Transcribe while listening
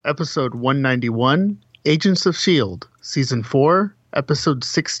Episode 191, Agents of S.H.I.E.L.D., Season 4, Episode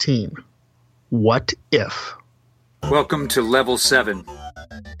 16, What If? Welcome to Level 7,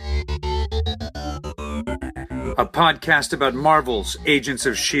 a podcast about Marvel's Agents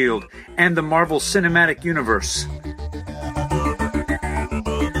of S.H.I.E.L.D. and the Marvel Cinematic Universe.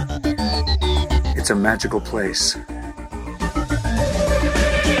 It's a magical place.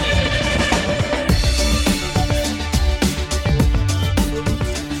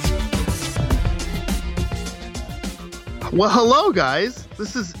 Well, hello, guys.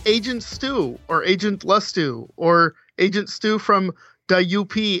 This is Agent Stu, or Agent Lestu, or Agent Stu from the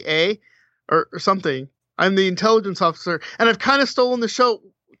UPA, or something. I'm the intelligence officer, and I've kind of stolen the show,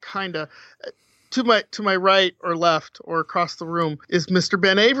 kind of. To my right or left or across the room is Mr.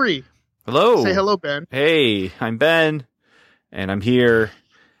 Ben Avery. Hello. Say hello, Ben. Hey, I'm Ben, and I'm here,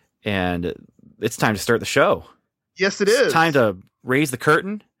 and it's time to start the show. Yes, it is. It's time to raise the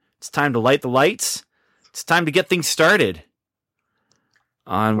curtain. It's time to light the lights. It's time to get things started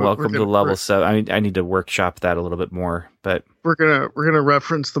on Welcome to Level 7. I need to workshop that a little bit more, but we're gonna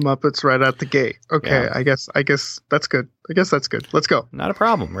reference the Muppets right out the gate. Okay, yeah. I guess that's good. Let's go. Not a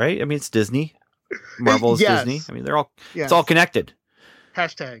problem, right? I mean, it's Disney. Marvel is yes. Disney. I mean, it's all connected.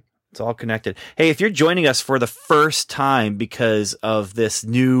 Hashtag. It's all connected. Hey, if you're joining us for the first time because of this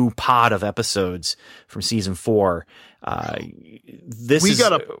new pod of episodes from season 4, this is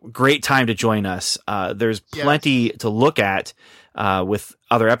a great time to join us. There's plenty to look at with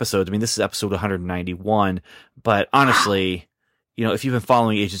other episodes. I mean, this is episode 191, but honestly, if you've been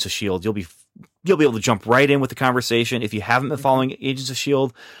following Agents of S.H.I.E.L.D., you'll be able to jump right in with the conversation. If you haven't been following Agents of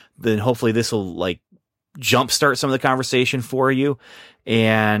S.H.I.E.L.D., then hopefully this will jumpstart some of the conversation for you.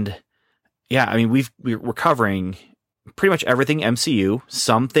 And yeah, I mean, we're covering pretty much everything MCU,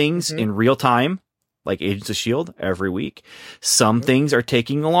 some things in real time, like Agents of S.H.I.E.L.D. every week. Some things are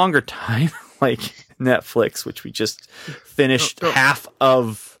taking a longer time, like Netflix, which we just finished half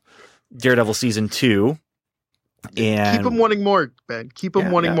of Daredevil season 2. And keep them wanting more, Ben. Keep them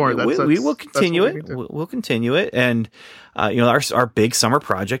wanting more. We will continue it. We'll continue it. And, our big summer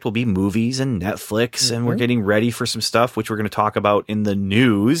project will be movies and Netflix. And we're getting ready for some stuff, which we're going to talk about in the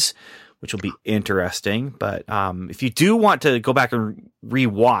news, which will be interesting. But if you do want to go back and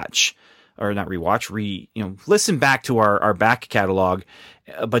rewatch, or not rewatch, listen back to our back catalog,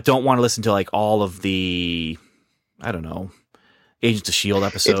 but don't want to listen to all of the, I don't know, Agents of S.H.I.E.L.D.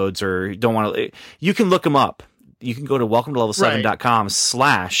 episodes, or don't want to, you can look them up. You can go to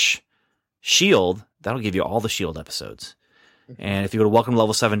welcometolevel7.com/shield. That'll give you all the S.H.I.E.L.D. episodes. And if you go to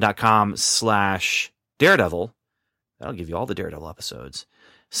welcometolevel7.com/Daredevil, that'll give you all the Daredevil episodes.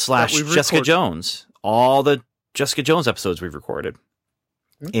 /Jessica Jones, all the Jessica Jones episodes we've recorded.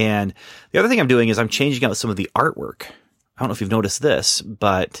 And the other thing I'm doing is I'm changing out some of the artwork. I don't know if you've noticed this,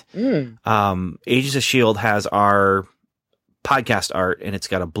 but Agents of S.H.I.E.L.D. has our podcast art, and it's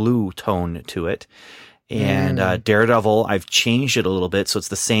got a blue tone to it. And Daredevil, I've changed it a little bit, so it's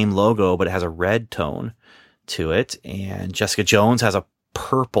the same logo, but it has a red tone to it. And Jessica Jones has a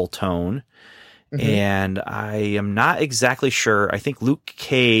purple tone. And I am not exactly sure. I think Luke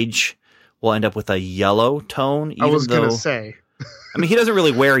Cage will end up with a yellow tone. I was going to say. I mean, he doesn't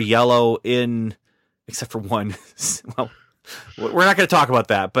really wear yellow except for one. Well, we're not going to talk about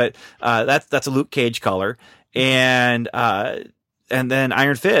that, but that's a Luke Cage color. And then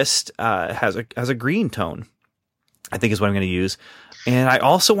Iron Fist has a green tone, I think is what I'm going to use. And I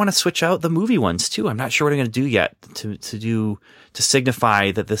also want to switch out the movie ones too. I'm not sure what I'm going to do yet to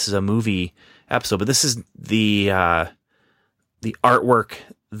signify that this is a movie episode. But this is the artwork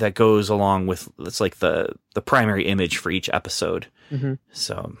that goes along with, it's like the primary image for each episode.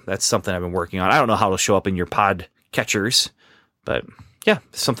 So that's something I've been working on. I don't know how it'll show up in your pod catchers, but yeah,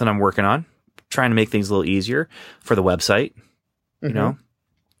 it's something I'm working on, trying to make things a little easier for the website.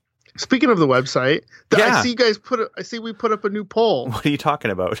 Speaking of the website, I see you guys we put up a new poll. What are you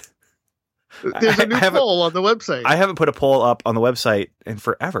talking about? There's a new poll on the website. I haven't put a poll up on the website in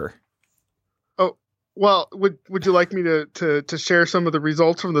forever. Oh, well, would you like me to share some of the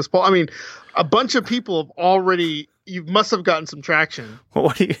results from this poll? I mean, a bunch of people have already, you must have gotten some traction.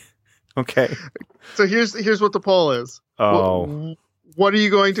 Okay. So here's what the poll is. Oh. What are you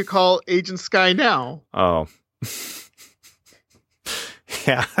going to call Agent Sky now? Oh.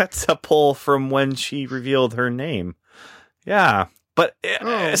 Yeah, that's a poll from when she revealed her name. Yeah, but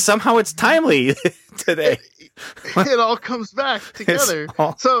somehow it's timely today. It all comes back together.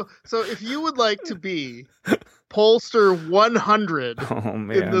 So if you would like to be pollster 100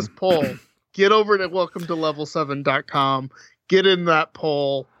 in this poll, get over to welcometolevel7.com, get in that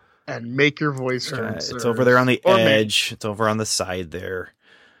poll, and make your voice heard. It's over there on the edge. It's over on the side there.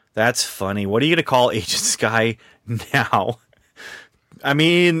 That's funny. What are you going to call Agent Sky now? I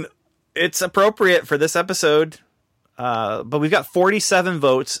mean, it's appropriate for this episode. But we've got 47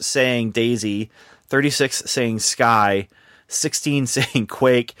 votes saying Daisy, 36 saying Sky, 16 saying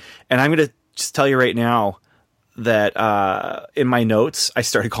Quake. And I'm going to just tell you right now that in my notes, I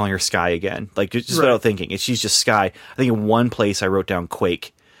started calling her Sky again. Like, just without thinking. She's just Sky. I think in one place I wrote down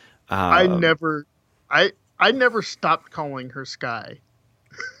Quake. I never stopped calling her Sky.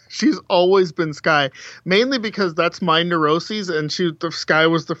 She's always been Sky, mainly because that's my neuroses, and the Sky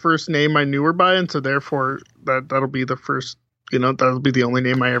was the first name I knew her by, and so therefore that'll be the first, that'll be the only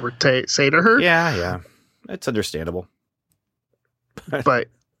name I ever say to her. Yeah, it's understandable. But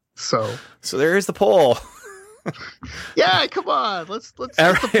so there is the poll. Yeah, come on, let's get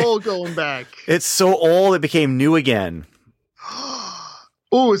the poll going back. It's so old it became new again.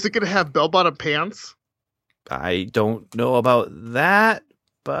 Oh, is it going to have bell-bottom pants? I don't know about that.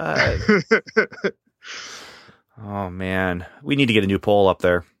 But oh man, we need to get a new poll up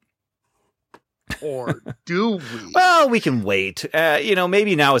there. Or do we? Well, we can wait.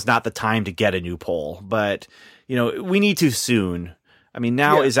 Maybe now is not the time to get a new poll, but we need to soon. I mean,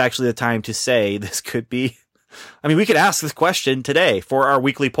 now is actually the time to say this could be. I mean, we could ask this question today for our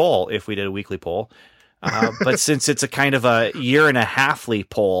weekly poll if we did a weekly poll. But since it's a kind of a year and a halfly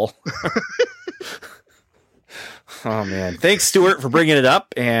poll. Oh man! Thanks, Stuart, for bringing it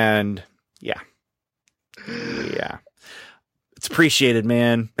up, and yeah, it's appreciated,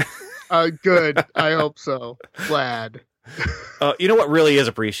 man. Good. I hope so. Glad. You know what really is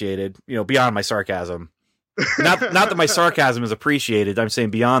appreciated? Beyond my sarcasm. Not that my sarcasm is appreciated. I'm saying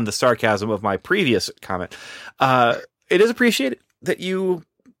beyond the sarcasm of my previous comment. It is appreciated that you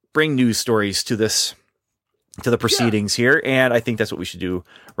bring news stories to the proceedings here, and I think that's what we should do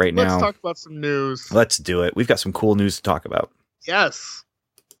right now. Let's talk about some news. Let's do it. We've got some cool news to talk about. Yes.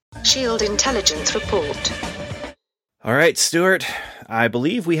 Shield intelligence report. All right, Stuart, I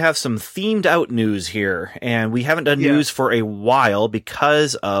believe we have some themed out news here, and we haven't done news for a while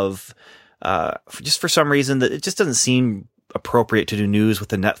because of just for some reason that it just doesn't seem appropriate to do news with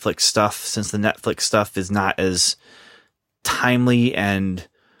the Netflix stuff, since the Netflix stuff is not as timely, and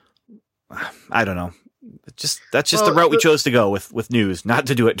I don't know. That's just the route we chose to go with news, not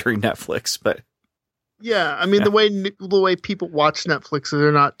to do it during Netflix. But yeah, I mean the way people watch Netflix,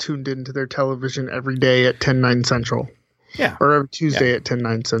 they're not tuned into their television every day at 10/9 Central. Yeah, or every Tuesday at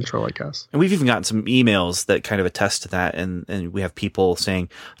 10/9 Central, I guess. And we've even gotten some emails that kind of attest to that, and we have people saying,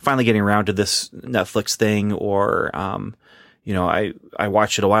 finally getting around to this Netflix thing, or I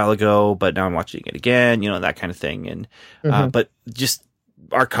watched it a while ago, but now I'm watching it again, that kind of thing, and but just.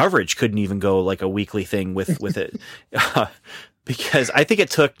 Our coverage couldn't even go like a weekly thing with it because I think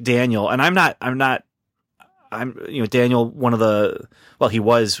it took Daniel, and I'm Daniel, one of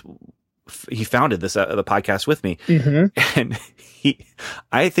he founded this the podcast with me, and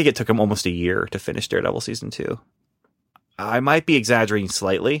I think it took him almost a year to finish Daredevil season 2. I might be exaggerating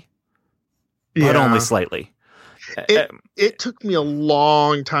slightly, but only slightly. It took me a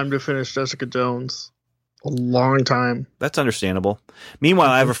long time to finish Jessica Jones. A long time. That's understandable.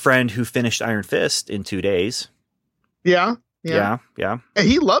 Meanwhile, I have a friend who finished Iron Fist in 2 days. Yeah. And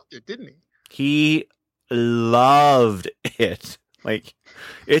he loved it, didn't he? He loved it. Like,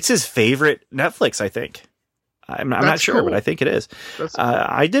 it's his favorite Netflix, I think. I'm not sure, cool. But I think it is. Cool.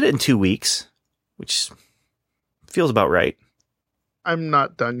 I did it in 2 weeks, which feels about right. I'm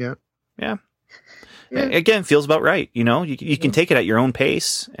not done yet. Yeah. Again, feels about right. You can take it at your own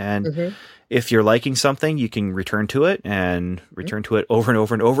pace, and if you're liking something, you can return to it and return to it over and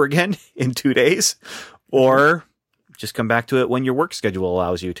over and over again in 2 days, or just come back to it when your work schedule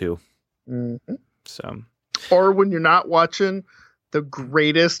allows you to. So, or when you're not watching the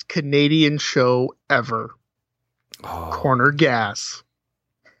greatest Canadian show ever, Corner Gas.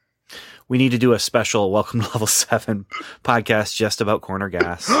 We need to do a special Welcome to Level 7 podcast just about Corner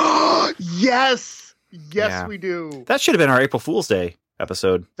Gas. Yes, we do. That should have been our April Fool's Day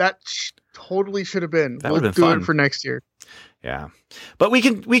episode. That totally should have been. That would have been fun. It for next year. Yeah, but we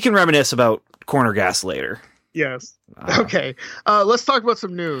can reminisce about Corner Gas later. Yes. Okay. Let's talk about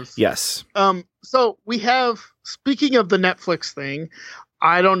some news. Yes. So we have, speaking of the Netflix thing,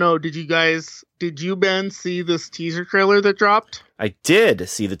 I don't know. Did you, Ben, see this teaser trailer that dropped? I did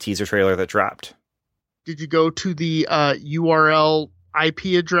see the teaser trailer that dropped. Did you go to the URL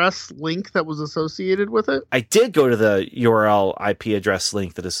IP address link that was associated with it? I did go to the URL IP address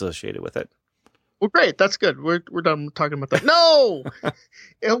link that is associated with it. Well, great. That's good. We're done talking about that. No,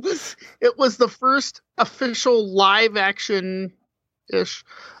 it was the first official live action ish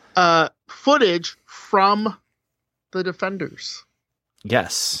footage from the Defenders.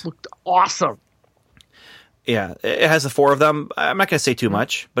 Yes. Looked awesome. Yeah, it has the 4 of them. I'm not going to say too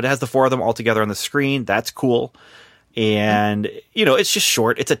much, but it has the 4 of them all together on the screen. That's cool. And, it's just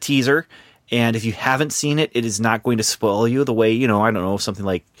short. It's a teaser. And if you haven't seen it, it is not going to spoil you the way, I don't know, something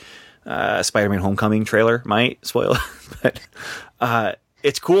like Spider-Man Homecoming trailer might spoil it. But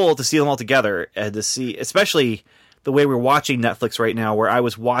it's cool to see them all together and to see, especially the way we're watching Netflix right now, where I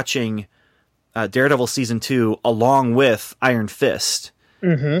was watching Daredevil Season 2 along with Iron Fist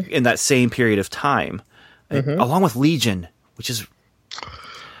in that same period of time. Along with Legion, which is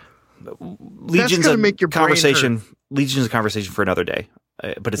Legion's a make your conversation. Legion's a conversation for another day,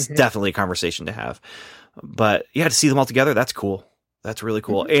 but it's definitely a conversation to have. But yeah, to see them all together, that's cool. That's really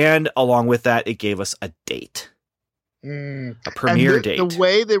cool. And along with that, it gave us a date, a premiere date. The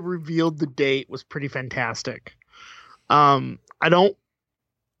way they revealed the date was pretty fantastic.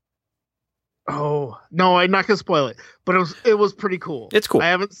 Oh no, I'm not gonna spoil it, but it was pretty cool. It's cool. I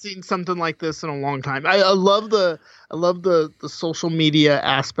haven't seen something like this in a long time. I love the social media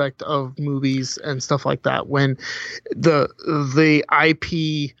aspect of movies and stuff like that when the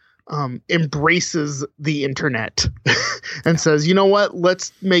IP embraces the internet and says, you know what,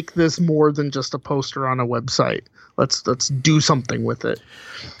 let's make this more than just a poster on a website. Let's do something with it.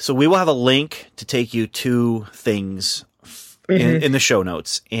 So we will have a link to take you to things in the show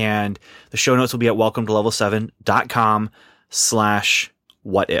notes, and the show notes will be at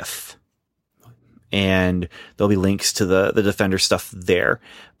welcometolevel7.com/whatif. And there'll be links to the Defender stuff there,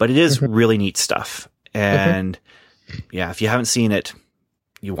 but it is really neat stuff. And yeah, if you haven't seen it,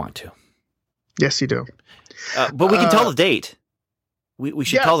 you want to. Yes, you do. But we can tell the date. We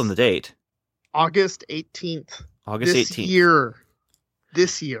should tell them the date. August 18th. August 18th.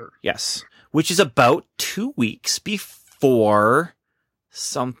 This year. Yes. Which is about 2 weeks before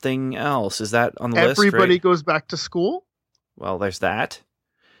something else. Is that on the list? Everybody right? goes back to school. Well, there's that.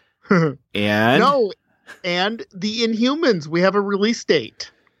 And the Inhumans. We have a release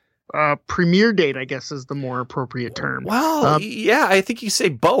date. Premiere date, I guess, is the more appropriate term. Well, yeah, I think you say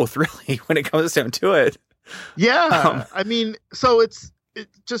both, really, when it comes down to it. Yeah, I mean, so it's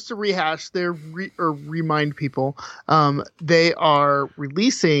just to rehash there or remind people, they are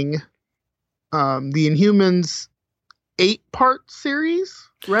releasing the Inhumans 8-part series,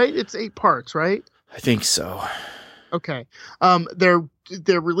 right? It's 8 parts, right? I think so. Okay.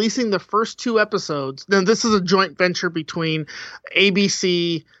 They're releasing the first 2 episodes. Now, this is a joint venture between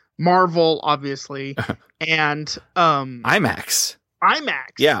ABC, Marvel, obviously, and IMAX.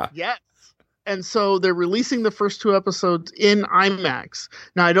 Yeah. Yes. And so they're releasing the first 2 episodes in IMAX.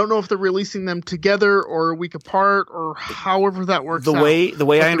 Now, I don't know if they're releasing them together or a week apart or however that works out. The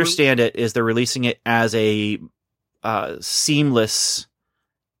way I understand it is they're releasing it as a seamless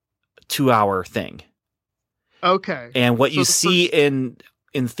 2-hour thing. Okay. And what you see in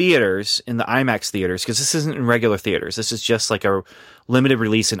theaters, in the IMAX theaters, because this isn't in regular theaters, this is just like a limited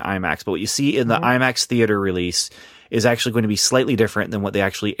release in IMAX, but what you see in the IMAX theater release is actually going to be slightly different than what they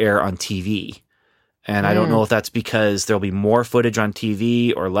actually air on TV. And I don't know if that's because there'll be more footage on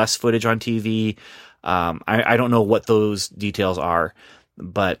TV or less footage on TV. I don't know what those details are,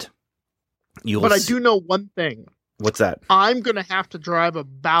 but I do know one thing. What's that? I'm going to have to drive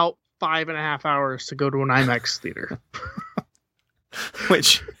about 5.5 hours to go to an IMAX theater.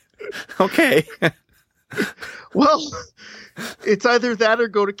 Which, okay. Well, it's either that or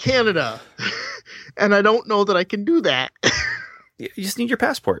go to Canada. And I don't know that I can do that. You just need your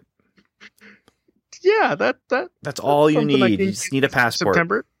passport. Yeah, that's all you need. You just need a passport.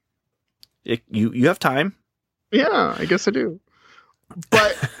 September. You have time. Yeah, I guess I do.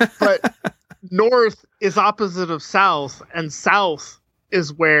 But north is opposite of south, and south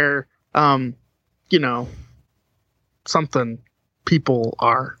is where something people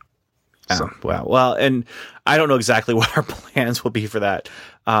are. So. Oh, well, and I don't know exactly what our plans will be for that.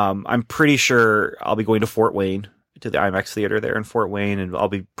 I'm pretty sure I'll be going to Fort Wayne, to the IMAX theater there in Fort Wayne, and I'll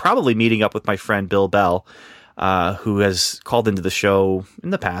be probably meeting up with my friend Bill Bell, who has called into the show in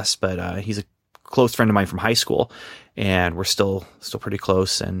the past, but he's a close friend of mine from high school, and we're still pretty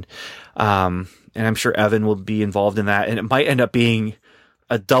close. And I'm sure Evan will be involved in that, and it might end up being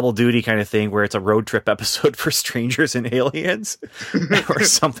a double duty kind of thing where it's a road trip episode for Strangers and Aliens or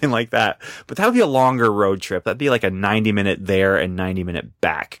something like that. But that would be a longer road trip. That'd be like a 90-minute there and 90-minute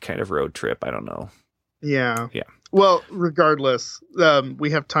back kind of road trip. I don't know. Yeah. Yeah. Well, regardless,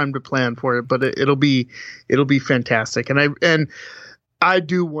 we have time to plan for it, but it'll be fantastic. And I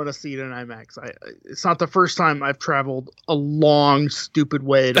do want to see it in IMAX. It's not the first time I've traveled a long, stupid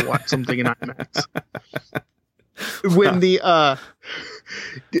way to watch something in IMAX.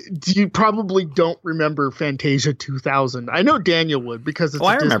 You probably don't remember Fantasia 2000. I know Daniel would because it's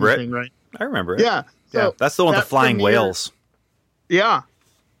a Disney thing, right? I remember it. Yeah. So that's the one with the flying whales. Yeah.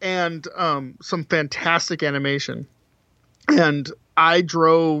 And some fantastic animation. And I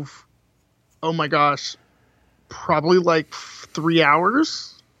drove, oh my gosh, probably like 3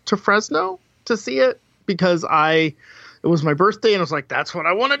 hours to Fresno to see it because it was my birthday and I was like, that's what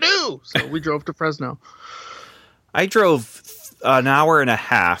I want to do. So we drove to Fresno. I drove an hour and a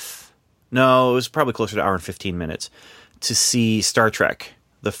half. No, it was probably closer to an hour and 15 minutes to see Star Trek,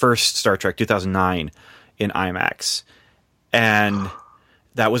 the first Star Trek 2009 in IMAX. And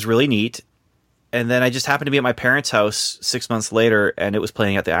that was really neat. And then I just happened to be at my parents' house 6 months later, and it was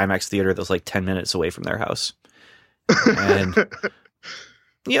playing at the IMAX theater that was like 10 minutes away from their house. And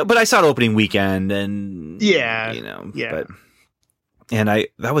yeah, but I saw it opening weekend, and that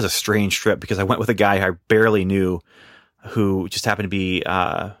was a strange trip because I went with a guy I barely knew, who just happened to be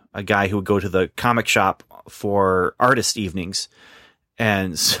a guy who would go to the comic shop for artist evenings,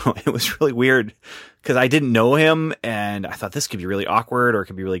 and so it was really weird because I didn't know him, and I thought this could be really awkward or it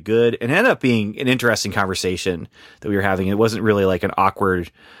could be really good, and it ended up being an interesting conversation that we were having. It wasn't really like an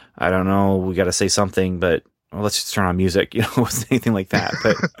awkward, I don't know, we got to say something, but well, let's just turn on music. It wasn't anything like that,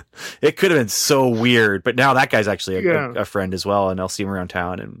 but it could have been so weird. But now that guy's actually a friend as well, and I'll see him around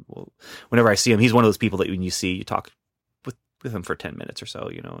town. And whenever I see him, he's one of those people that when you see, you talk with him for 10 minutes or so,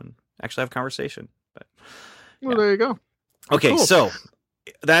 and actually have a conversation. But well, there you go. Okay, cool. So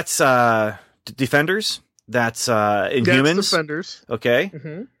that's Defenders. That's Inhumans. That's Defenders. Okay.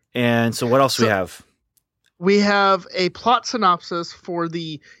 Mm-hmm. And so what else do we have? We have a plot synopsis for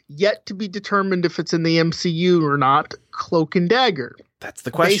the yet to be determined if it's in the MCU or not, Cloak and Dagger. That's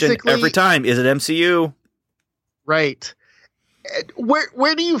the question basically, every time. Is it MCU? Right.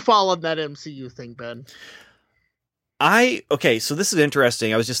 Where do you fall on that MCU thing, Ben? Okay, so this is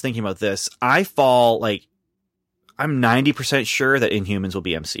interesting. I was just thinking about this. I'm 90% sure that Inhumans will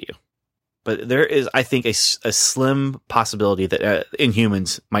be MCU. But there is, I think, a slim possibility that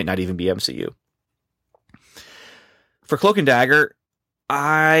Inhumans might not even be MCU. For Cloak and Dagger,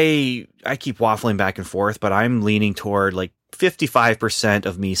 I keep waffling back and forth, but I'm leaning toward 55%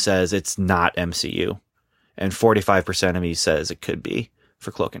 of me says it's not MCU, and 45% of me says it could be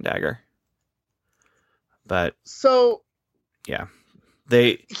for Cloak and Dagger. But so, yeah,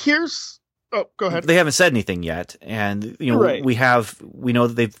 go ahead. They haven't said anything yet, and right. we know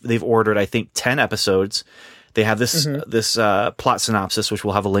that they've ordered, I think, 10 episodes. They have this plot synopsis, which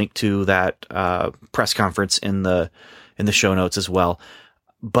we'll have a link to that press conference in the show notes as well.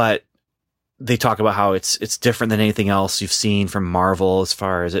 But they talk about how it's different than anything else you've seen from Marvel as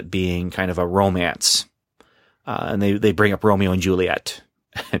far as it being kind of a romance. And they bring up Romeo and Juliet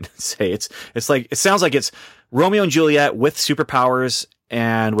and say it sounds like it's Romeo and Juliet with superpowers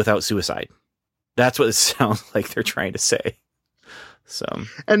and without suicide. That's what it sounds like they're trying to say. So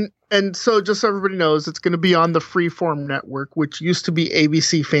and so just so everybody knows, it's going to be on the Freeform network, which used to be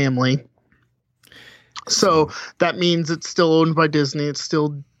ABC Family. So that means it's still owned by Disney. It's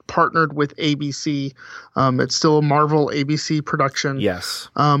still partnered with ABC. It's still a Marvel ABC production. Yes.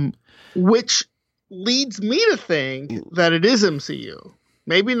 Which leads me to think that it is MCU.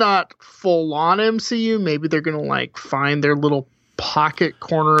 Maybe not full on MCU. Maybe they're going to find their little pocket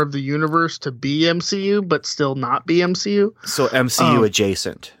corner of the universe to be MCU, but still not be MCU. So MCU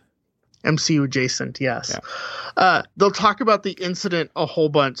adjacent. MCU adjacent, yes. Yeah. They'll talk about the incident a whole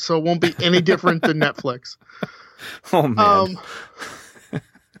bunch, so it won't be any different than Netflix. Oh man.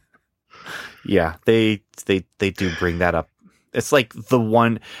 Yeah, they do bring that up. It's like the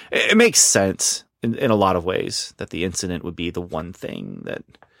one. It makes sense in a lot of ways that the incident would be the one thing that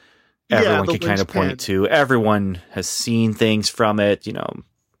everyone can kind of point to. Everyone has seen things from it,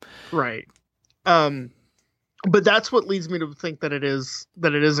 Right. But that's what leads me to think that it is an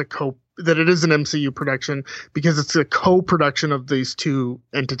MCU production, because it's a co-production of these two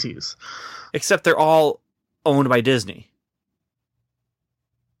entities. Except they're all owned by Disney.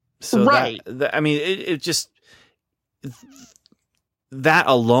 So right. It just, that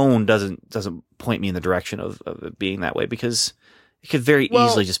alone doesn't point me in the direction of it being that way, because it could very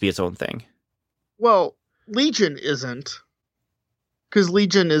easily just be its own thing. Well, Legion isn't, because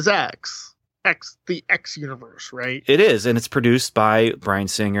Legion is the X universe, right? It is, and it's produced by Bryan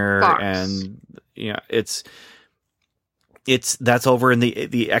Singer, Fox. And that's over in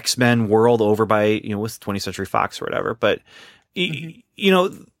the X-Men world, over by with 20th Century Fox or whatever. But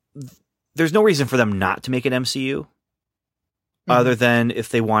there's no reason for them not to make an MCU, other than if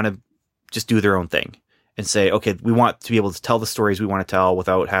they want to just do their own thing and say, okay, we want to be able to tell the stories we want to tell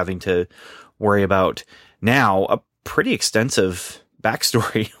without having to worry about now a pretty extensive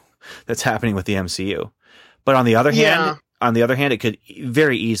backstory that's happening with the MCU. But on the other hand, it could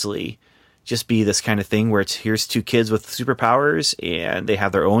very easily just be this kind of thing where here's two kids with superpowers and they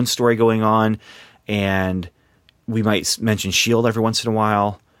have their own story going on, and we might mention S.H.I.E.L.D. every once in a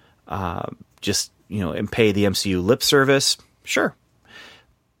while, and pay the MCU lip service. Sure.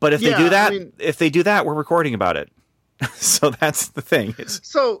 But if they do that, we're recording about it. So that's the thing.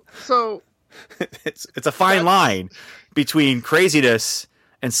 So it's a fine line between craziness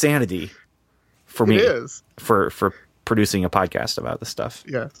and sanity for me. It is. For producing a podcast about this stuff.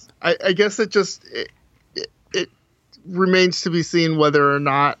 Yes. I guess it remains to be seen whether or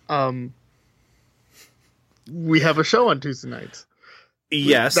not we have a show on Tuesday nights.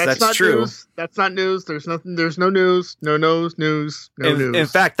 Yes, that's true. News. That's not news. There's nothing. There's no news. No news. News. News. In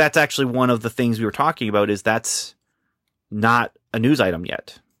fact, that's actually one of the things we were talking about. Is that's not a news item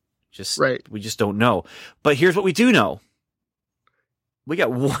yet. We just don't know. But here's what we do know. We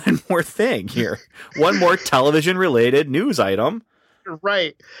got one more thing here. One more television-related news item.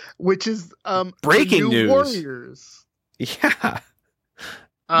 Right, which is breaking news. Warriors. Yeah.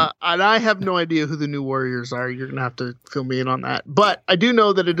 And I have no idea who the New Warriors are. You're going to have to fill me in on that. But I do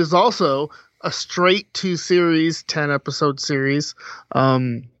know that it is also a straight 2-series, 10-episode series,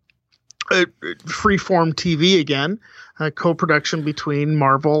 freeform TV again, a co-production between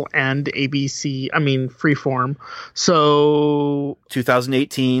Marvel and ABC. I mean, Freeform. So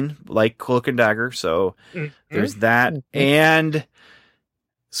 2018, like Cloak and Dagger. So there's that. And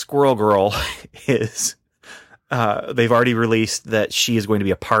Squirrel Girl is... they've already released that she is going to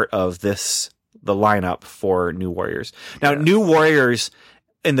be a part of the lineup for New Warriors. Now, New Warriors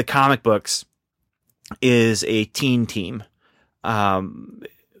in the comic books is a teen team.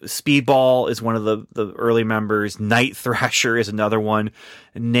 Speedball is one of the early members. Night Thrasher is another one.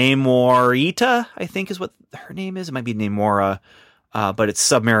 Namorita, I think is what her name is. It might be Namora, but it's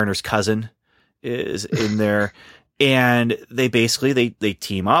Submariner's cousin is in there. And they basically, they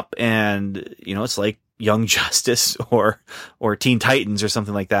team up, and, it's like Young Justice or Teen Titans or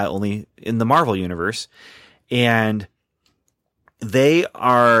something like that, only in the Marvel universe. And they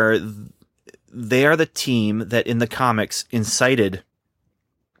are the team that in the comics incited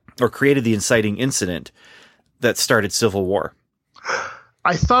or created the inciting incident that started Civil War.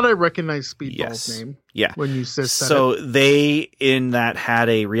 I thought I recognized Speedball's name. Yeah. When you said so they in that had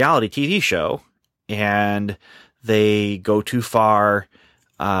a reality TV show, and they go too far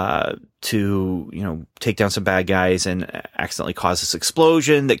to take down some bad guys and accidentally cause this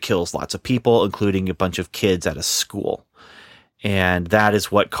explosion that kills lots of people, including a bunch of kids at a school. And that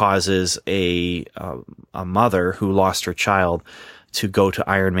is what causes a mother who lost her child to go to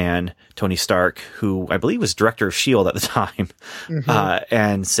Iron Man, Tony Stark, who I believe was director of S.H.I.E.L.D. at the time,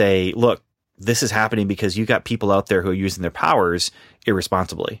 and say, look, this is happening because you got people out there who are using their powers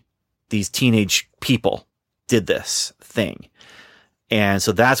irresponsibly. These teenage people did this thing. And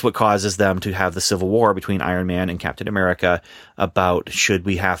so that's what causes them to have the civil war between Iron Man and Captain America about should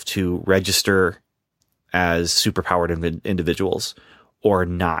we have to register as superpowered individuals or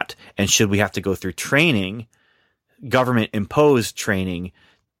not? And should we have to go through training, government imposed training,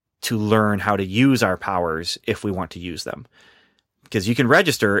 to learn how to use our powers if we want to use them? Because you can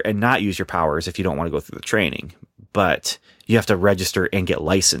register and not use your powers if you don't want to go through the training, but you have to register and get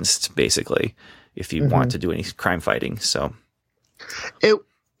licensed basically if you want to do any crime fighting. So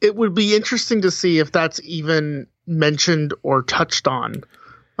it would be interesting to see if that's even mentioned or touched on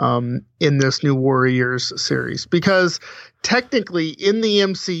in this New Warriors series, because technically in the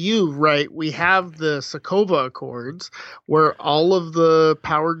MCU, right, we have the Sokovia Accords where all of the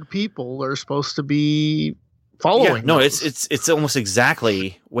powered people are supposed to be following. Yeah, no, it's almost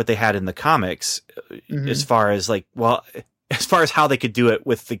exactly what they had in the comics as far as as far as how they could do it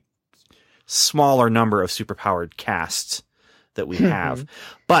with the smaller number of superpowered casts that we have.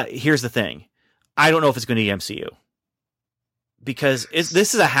 But here's the thing. I don't know if it's going to be MCU. Because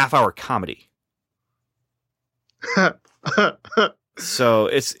this is a half-hour comedy. So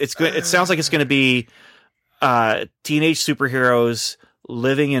it sounds like it's going to be teenage superheroes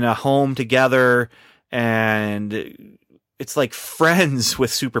living in a home together, and it's like Friends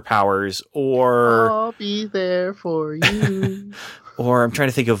with superpowers, or I'll be there for you. Or I'm trying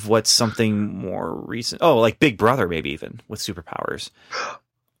to think of what's something more recent. Oh, like Big Brother, maybe even with superpowers.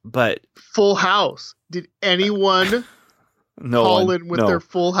 But Full House. Did anyone call in with their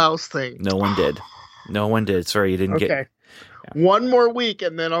Full House thing? No one did. No one did. Sorry, you didn't get. Okay. Yeah. One more week,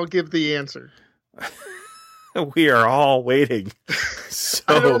 and then I'll give the answer. We are all waiting. So,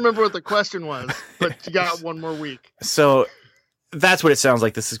 I don't remember what the question was, but you got one more week. So that's what it sounds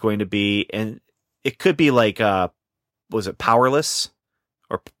like this is going to be, and it could be like was it Powerless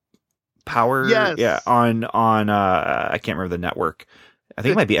or Power? Yes. Yeah, on I can't remember the network. I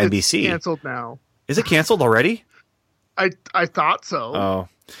think it might be NBC. It's canceled now. Is it canceled already? I thought so. Oh,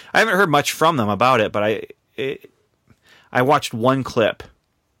 I haven't heard much from them about it, but I watched one clip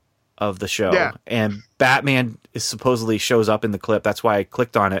of the show, and Batman is supposedly shows up in the clip. That's why I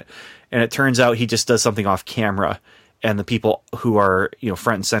clicked on it, and it turns out he just does something off camera, and the people who are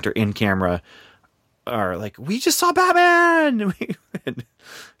front and center in camera are like, "We just saw Batman." And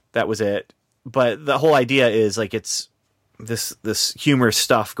that was it. But the whole idea is like it's this humorous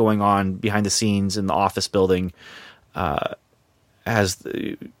stuff going on behind the scenes in the office building, as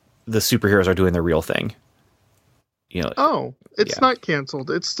the superheroes are doing their real thing. Oh, it's not canceled.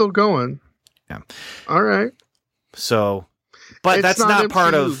 It's still going. Yeah. All right. So, but it's that's not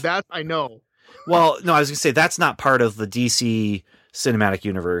part of that. I know. Well, no, I was gonna say that's not part of the DC cinematic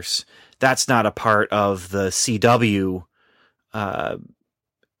universe. That's not a part of the CW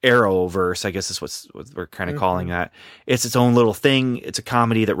Arrowverse, I guess is what we're kind of calling that. It's its own little thing. It's a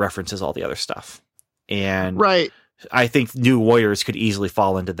comedy that references all the other stuff. And right. I think New Warriors could easily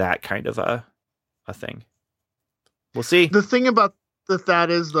fall into that kind of a thing. We'll see. The thing about that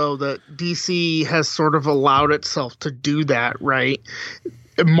is, though, that DC has sort of allowed itself to do that, right?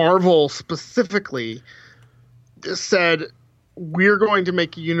 Marvel specifically said, we're going to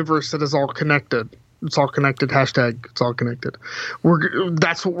make a universe that is all connected. It's all connected. Hashtag it's all connected.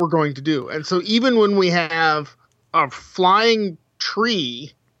 That's what we're going to do. And so even when we have a flying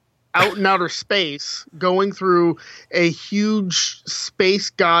tree out in outer space going through a huge space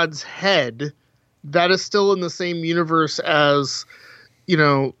god's head, that is still in the same universe as,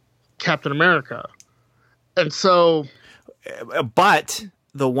 Captain America. And so... But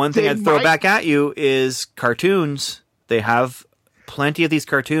the one thing I'd throw back at you is cartoons. They have plenty of these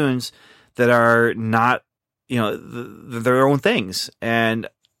cartoons that are not, their own things. And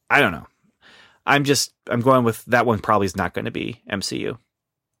I don't know. I'm going with that one probably is not going to be MCU.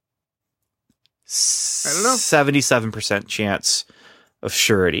 I don't know. 77% chance of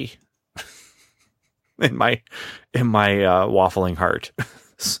surety in my waffling heart.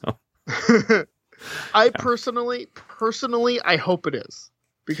 So I personally, I hope it is,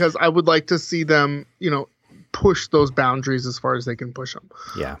 because I would like to see them, push those boundaries as far as they can push them.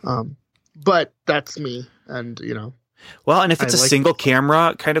 Yeah. But that's me. And, well, and if it's a single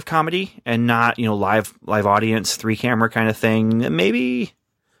camera kind of comedy and not, live audience, 3 camera kind of thing, then maybe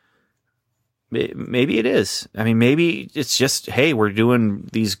it is. I mean, maybe it's just, hey, we're doing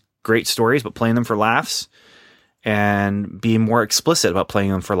these great stories, but playing them for laughs, and being more explicit about playing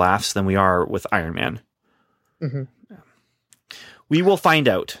them for laughs than we are with Iron Man. Mm-hmm. We will find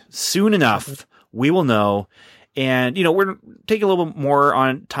out soon enough. Mm-hmm. We will know. And, we're taking a little bit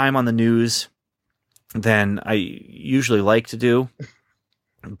more time on the news than I usually like to do.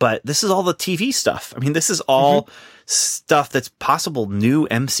 But this is all the TV stuff. I mean, this is all stuff that's possible new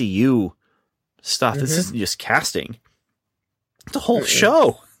MCU stuff. This isn't just casting. It's a whole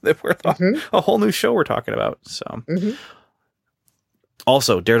show that we're a whole new show we're talking about. So,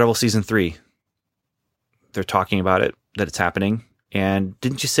 also Daredevil season 3. They're talking about it, that it's happening. And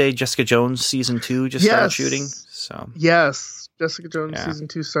didn't you say Jessica Jones season 2 just started shooting? So yes, Jessica Jones season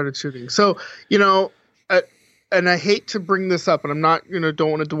 2 started shooting. So, and I hate to bring this up, and I'm not, don't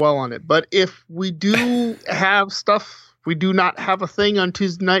want to dwell on it, but if we do have stuff, we do not have a thing on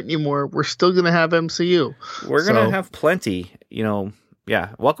Tuesday night anymore, we're still going to have MCU. We're going to have plenty, Yeah.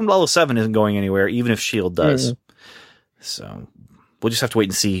 Welcome to Level 7 isn't going anywhere, even if S.H.I.E.L.D. does. So we'll just have to wait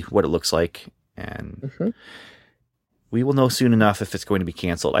and see what it looks like. And we will know soon enough if it's going to be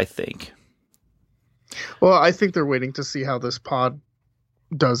canceled, I think. Well, I think they're waiting to see how this pod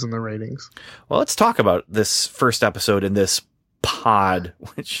does in the ratings. Well, let's talk about this first episode in this pod,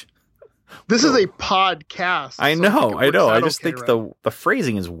 which... This is a podcast. I know. I just think the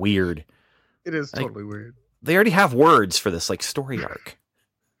phrasing is weird. It is totally weird. They already have words for this, like story arc.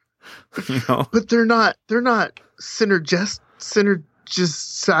 But they're not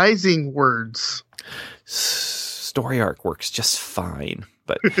synergizing words. Story arc works just fine.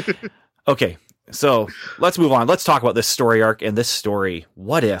 But okay, so let's move on. Let's talk about this story arc and this story.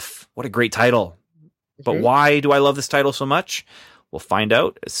 What If? What a great title. But why do I love this title so much? We'll find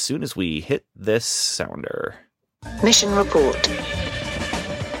out as soon as we hit this sounder. Mission report.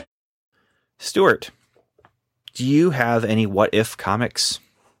 Stuart, do you have any What If comics?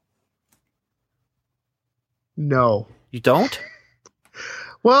 No. You don't?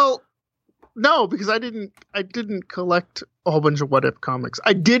 Well, no, because I didn't collect a whole bunch of What If comics.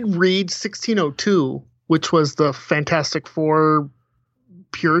 I did read 1602, which was the Fantastic Four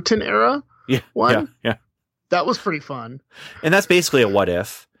Puritan era one. Yeah. That was pretty fun. And that's basically a what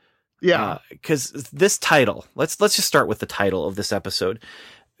if. Yeah. Because this title, let's just start with the title of this episode.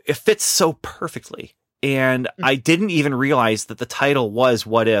 It fits so perfectly. And I didn't even realize that the title was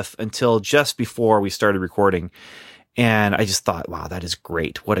What If until just before we started recording. And I just thought, wow, that is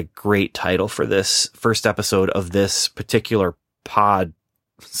great. What a great title for this first episode of this particular pod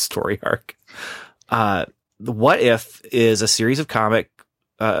story arc. The What If is a series of comic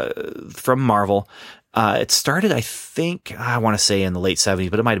from Marvel. It started, I think, I want to say in the late 70s,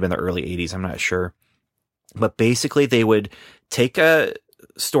 but it might have been the early 80s. I'm not sure. But basically, they would take a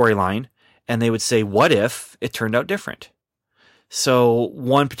storyline and they would say, what if it turned out different? So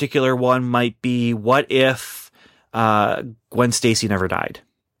one particular one might be, what if Gwen Stacy never died?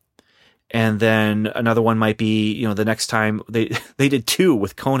 And then another one might be, the next time they did two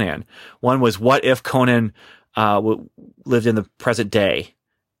with Conan. One was, what if Conan lived in the present day?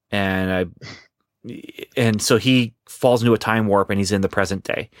 And so he falls into a time warp and he's in the present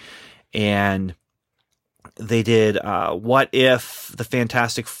day. And they did, what if the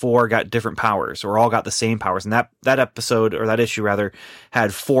Fantastic Four got different powers or all got the same powers? And that episode, or that issue rather,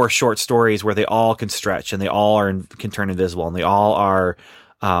 had 4 short stories where they all can stretch and they all can turn invisible and they all are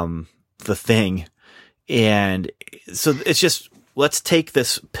the Thing. And so it's just, let's take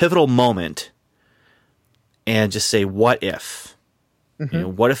this pivotal moment and just say, what if?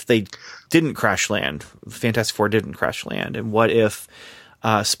 Mm-hmm. What if they didn't crash land? Fantastic Four didn't crash land. And what if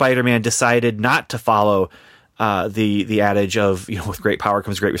Spider-Man decided not to follow the adage of, with great power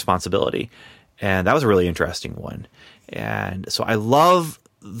comes great responsibility? And that was a really interesting one. And so I love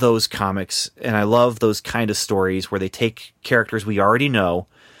those comics and I love those kind of stories where they take characters we already know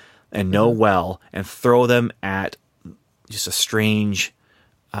and know well and throw them at just a strange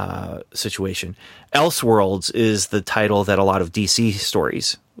situation. Elseworlds is the title that a lot of DC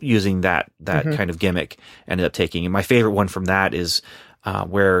stories using that kind of gimmick ended up taking. And my favorite one from that is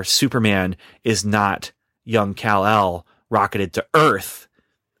where Superman is not young Kal-El rocketed to Earth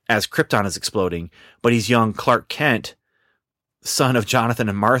as Krypton is exploding, but he's young Clark Kent, son of Jonathan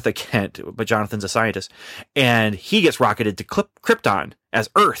and Martha Kent, but Jonathan's a scientist, and he gets rocketed to Krypton as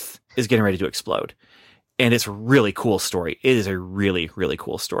Earth is getting ready to explode. And it's a really cool story. It is a really, really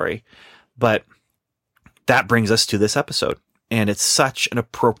cool story. But that brings us to this episode. And it's such an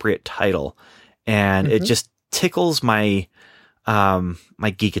appropriate title. And it just tickles my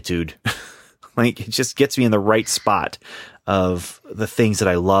my geekitude. Like, it just gets me in the right spot of the things that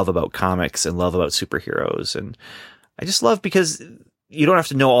I love about comics and love about superheroes. And I just love because you don't have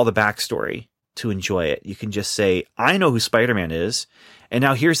to know all the backstory to enjoy it. You can just say, I know who Spider-Man is. And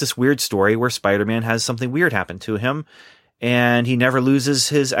now here's this weird story where Spider-Man has something weird happen to him and he never loses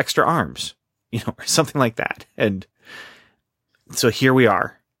his extra arms, or something like that. And so here we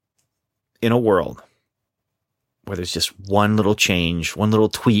are in a world where there's just one little change, one little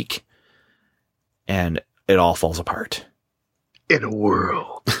tweak, and it all falls apart. In a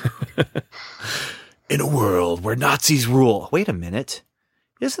world. In a world where Nazis rule. Wait a minute.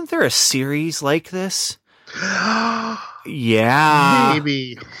 Isn't there a series like this? Yeah.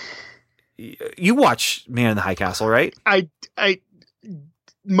 Maybe. You watch Man in the High Castle, right? I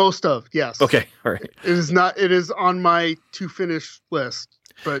most of, yes. Okay, all right. It is on my to finish list,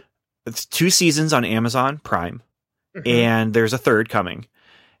 but it's 2 seasons on Amazon Prime, and there's a third coming.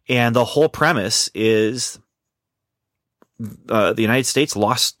 And the whole premise is the United States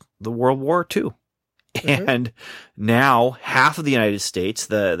lost the World War II. And now half of the United States,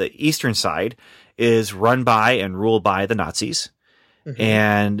 the eastern side, is run by and ruled by the Nazis.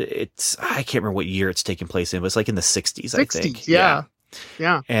 And I can't remember what year it's taking place in, but it's like in the 60s, I think. Yeah.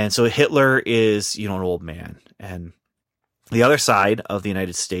 And so Hitler is, an old man. And the other side of the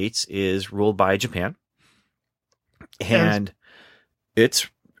United States is ruled by Japan. And it's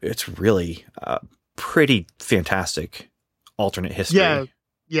really pretty fantastic alternate history. Yeah.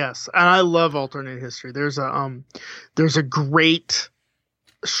 Yes, and I love alternate history. There's a great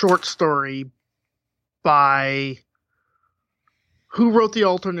short story by who wrote the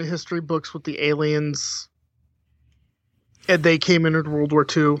alternate history books with the aliens, and they came into World War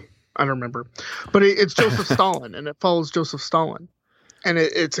II. I don't remember, but it's Joseph Stalin, and it follows Joseph Stalin, and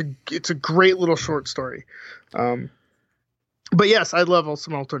it's a great little short story. But yes, I love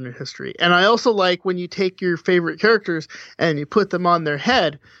some alternate history. And I also like when you take your favorite characters and you put them on their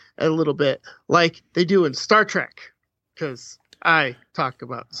head a little bit, like they do in Star Trek. Because I talk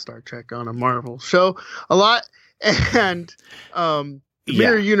about Star Trek on a Marvel show a lot. And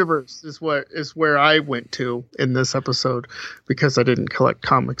Mirror Universe is where I went to in this episode because I didn't collect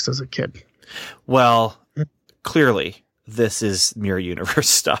comics as a kid. Well, clearly this is Mirror Universe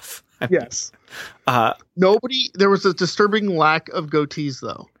stuff. Yes. There was a disturbing lack of goatees,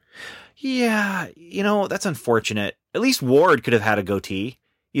 though. Yeah, that's unfortunate. At least Ward could have had a goatee,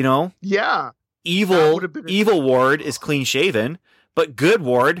 Yeah. Evil Ward is clean shaven, but good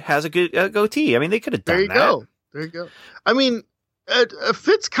Ward has a good goatee. I mean, they could have done that. There you go. I mean,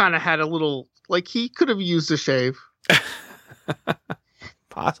 Fitz kind of had a little, like, he could have used a shave.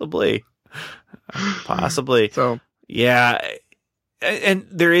 Possibly. So yeah, and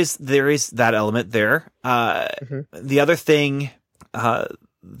there is that element there. The other thing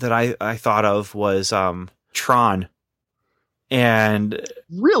that I thought of was Tron, and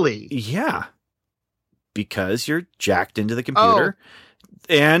really, yeah, because you're jacked into the computer,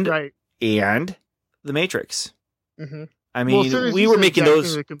 and the Matrix. Mm-hmm. I mean, we were making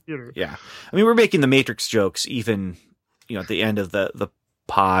those. Yeah, I mean, we're making the Matrix jokes even, at the end of the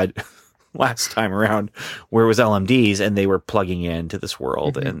pod last time around, where it was LMDs and they were plugging into this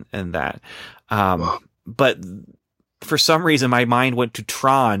world and that. But for some reason, my mind went to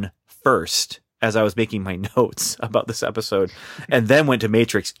Tron first as I was making my notes about this episode, and then went to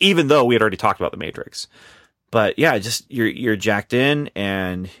Matrix, even though we had already talked about the Matrix. But yeah, just you're jacked in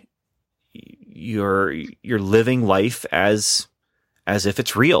and you're living life as if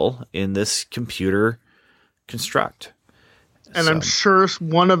it's real in this computer construct. And I'm sure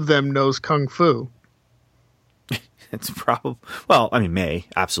one of them knows Kung Fu. It's probably, well, I mean, May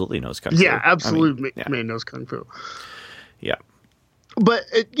absolutely knows Kung Fu. Yeah, absolutely. May knows Kung Fu. Yeah. But,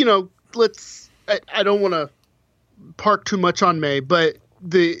 I don't want to park too much on May, but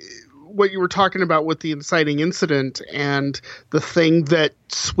what you were talking about with the inciting incident and the thing that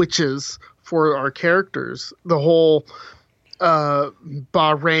switches for our characters, the whole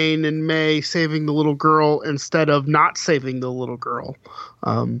Bahrain and May saving the little girl instead of not saving the little girl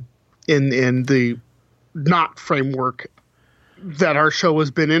in the not framework that our show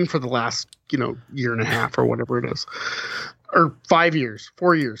has been in for the last year and a half or whatever it is, or 5 years,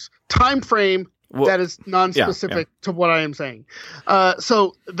 4 years time frame. Well, that is non-specific to what I am saying.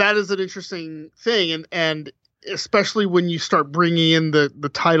 So that is an interesting thing. And especially when you start bringing in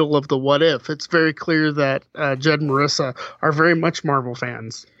the title of the What If, it's very clear that Jed and Marissa are very much Marvel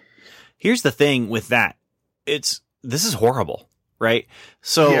fans. Here's the thing with that. This is horrible, right?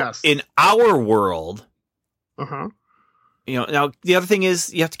 So in our world, now the other thing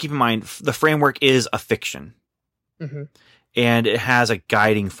is you have to keep in mind the framework is a fiction. Mm-hmm. And it has a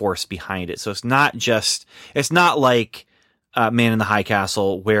guiding force behind it. So it's not like Man in the High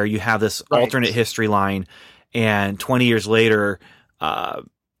Castle, where you have this alternate history line, and 20 years later,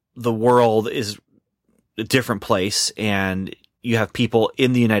 the world is a different place, and you have people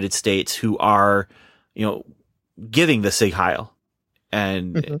in the United States who are, giving the Sieg Heil,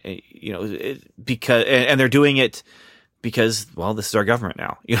 and because they're doing it because, well, this is our government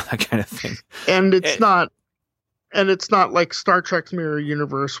now, that kind of thing. And it's not like Star Trek's Mirror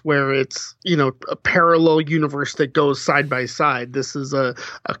Universe, where it's, a parallel universe that goes side by side. This is a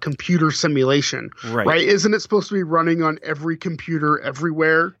computer simulation, right? Isn't it supposed to be running on every computer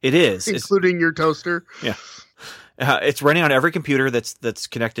everywhere? It is. Including your toaster. Yeah. It's running on every computer that's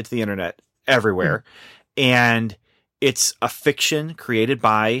connected to the internet everywhere. Mm-hmm. And it's a fiction created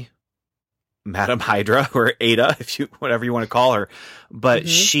by Madame Hydra, or Ada, whatever you want to call her. But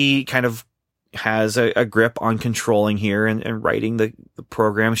she kind of has a grip on controlling here and writing the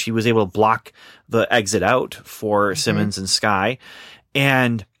program. She was able to block the exit out for Simmons and Skye.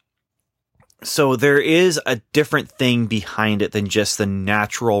 And so there is a different thing behind it than just the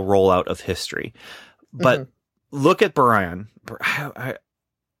natural rollout of history. But look at Bahrain.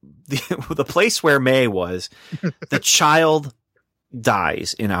 The place where May was, the child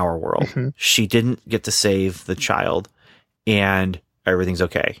dies in our world. She didn't get to save the child, and everything's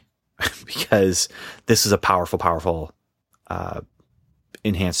okay. Because this is a powerful,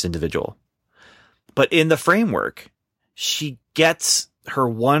 enhanced individual. But in the framework, she gets her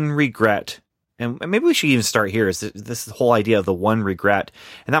one regret. And maybe we should even start here, is this whole idea of the one regret.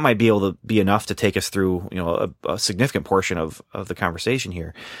 And that might be able to be enough to take us through, a significant portion of the conversation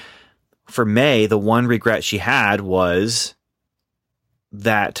here. For May, the one regret she had was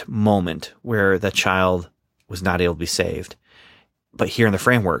that moment where the child was not able to be saved. But here in the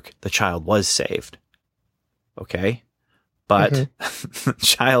framework, the child was saved. Okay? But the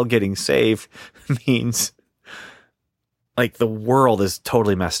child getting saved means like the world is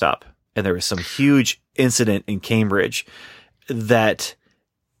totally messed up. And there was some huge incident in Cambridge that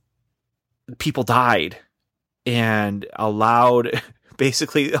people died, and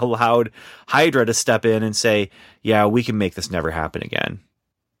basically allowed Hydra to step in and say, yeah, we can make this never happen again.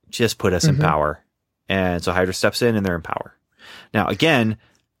 Just put us in power. And so Hydra steps in and they're in power. Now, again,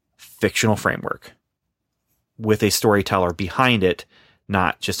 fictional framework with a storyteller behind it,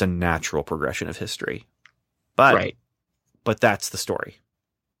 not just a natural progression of history. But that's the story.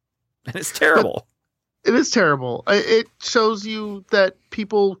 And it's terrible. It is terrible. It shows you that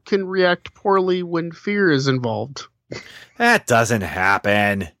people can react poorly when fear is involved. That doesn't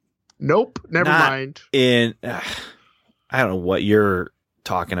happen. Nope. Never mind. I don't know what you're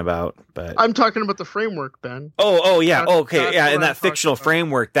talking about, but I'm talking about the framework, Ben. Oh yeah. Okay. Yeah. In that fictional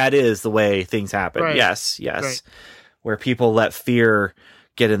framework, that is the way things happen. Right. Yes. Right. Where people let fear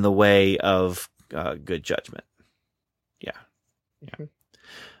get in the way of good judgment. Yeah.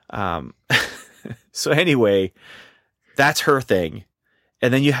 Yeah. So anyway, that's her thing.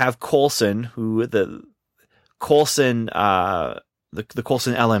 And then you have Coulson, who the Coulson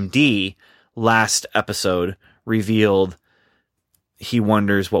LMD last episode revealed he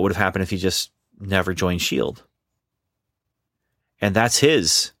wonders what would have happened if he just never joined S.H.I.E.L.D. And that's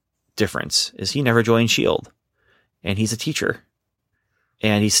his difference, is he never joined S.H.I.E.L.D. And he's a teacher.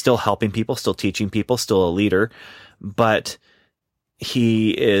 And he's still helping people, still teaching people, still a leader. But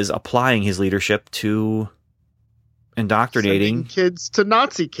he is applying his leadership to indoctrinating sending kids to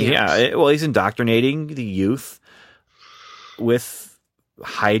Nazi camps. Yeah, well, he's indoctrinating the youth with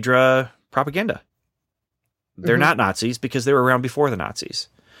Hydra propaganda. They're not Nazis because they were around before the Nazis.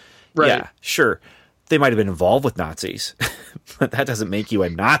 Right. Yeah, sure. They might have been involved with Nazis, but that doesn't make you a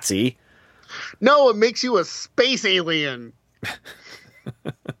Nazi. No, it makes you a space alien.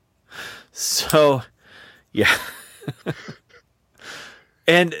 So, yeah.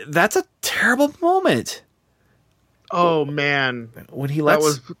 And that's a terrible moment. Oh man, when he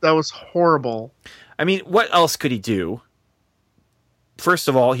lets that was horrible. I mean, what else could he do? First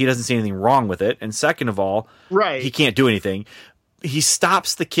of all, he doesn't see anything wrong with it, and second of all, he can't do anything. He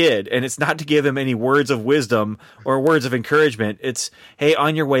stops the kid, and it's not to give him any words of wisdom or words of encouragement. It's, hey,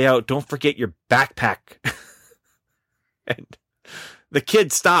 on your way out, don't forget your backpack. And the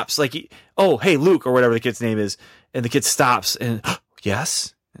kid stops, like, oh, hey, Luke, or whatever the kid's name is, and the kid stops, and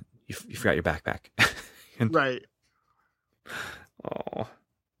yes, you forgot your backpack. And, right. Oh,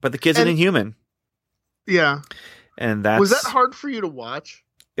 but the kid's an Inhuman. Yeah. And was that hard for you to watch?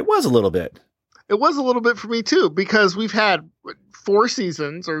 It was a little bit. It was a little bit for me too, because we've had 4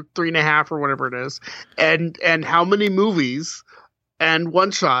 seasons or 3.5 or whatever it is, and how many movies and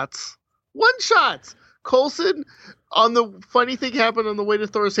one shots. Coulson on the Funny Thing Happened on the Way to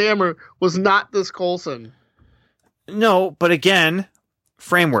Thor's Hammer was not this Coulson. No, but again,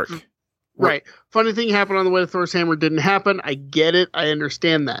 framework. Right. Funny Thing Happened on the Way to Thor's Hammer didn't happen. I get it. I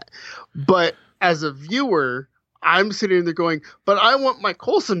understand that. But as a viewer, I'm sitting there going, but I want my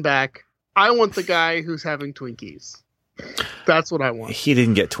Coulson back. I want the guy who's having Twinkies. That's what I want. He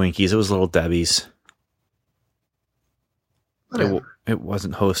didn't get Twinkies. It was Little Debbie's. It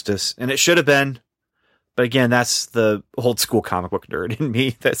wasn't Hostess. And it should have been. But again, that's the old school comic book nerd in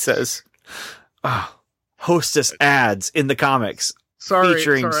me that says, Hostess ads in the comics.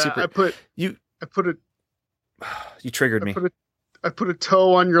 Featuring super. You triggered me. I put a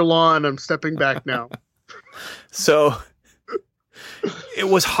toe on your lawn. I'm stepping back now. So it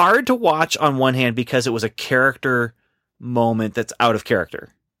was hard to watch on one hand because it was a character moment that's out of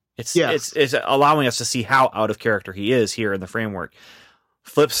character. It's allowing us to see how out of character he is here in the framework.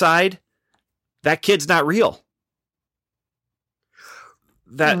 Flip side, that kid's not real.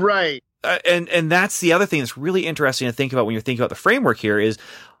 Right. And that's the other thing that's really interesting to think about when you're thinking about the framework here is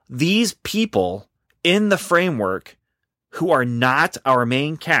these people in the framework who are not our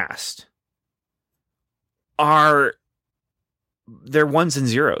main cast they're ones and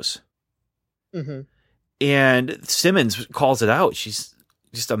zeros. Mm-hmm. And Simmons calls it out. She's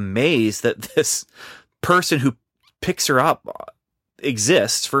just amazed that this person who picks her up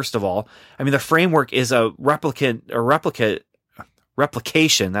exists, first of all. I mean, the framework is a replication.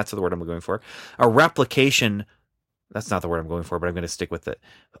 That's the word I'm going for. A replication. That's not the word I'm going for, but I'm going to stick with it,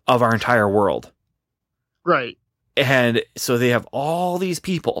 of our entire world. Right. And so they have all these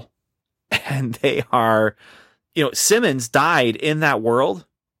people, and they are, Simmons died in that world.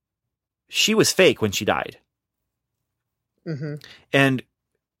 She was fake when she died. Mm-hmm. And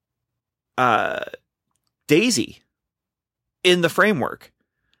Daisy in the framework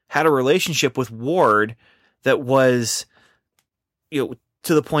had a relationship with Ward that was, to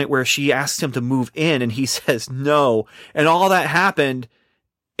the point where she asked him to move in and he says no. And all that happened,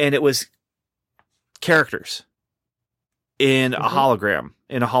 and it was characters in a hologram,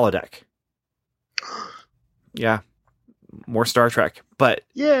 in a holodeck. Yeah. More Star Trek. But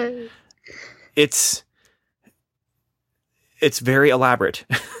yay. It's very elaborate.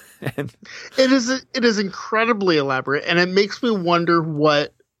 It is incredibly elaborate, and it makes me wonder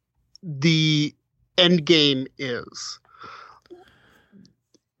what the end game is.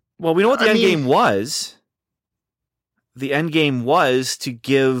 Well, we know what the end game was. The end game was to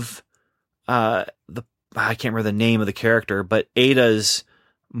give I can't remember the name of the character, but Ada's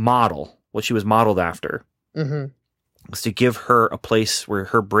model, what she was modeled after, was to give her a place where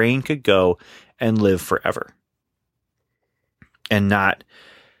her brain could go and live forever and not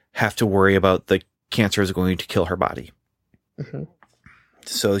have to worry about the cancer is going to kill her body.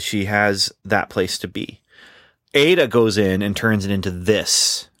 So she has that place to be. Ada goes in and turns it into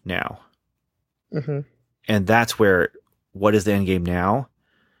this now. And that's where, what is the end game now?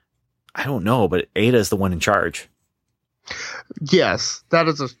 I don't know, but Ada is the one in charge. Yes, that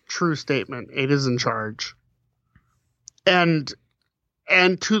is a true statement. Ada's in charge. And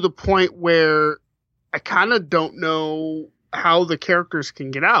to the point where I kind of don't know how the characters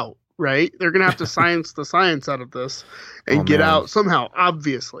can get out, right? They're going to have to science the science out of this and get out somehow,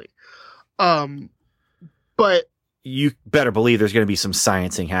 obviously. But you better believe there's going to be some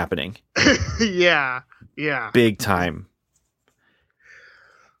sciencing happening. Yeah. Big time.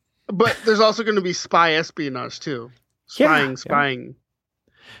 But there's also going to be spy espionage too. Spies.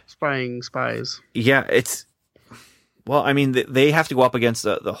 Yeah, it's... Well, I mean, they have to go up against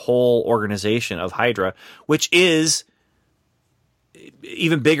the whole organization of Hydra, which is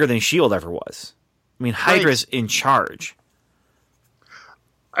even bigger than S.H.I.E.L.D. ever was. I mean, Hydra's in charge.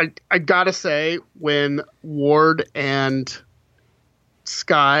 I gotta say, when Ward and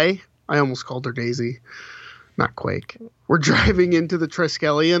Skye, I almost called her Daisy, not Quake, were driving into the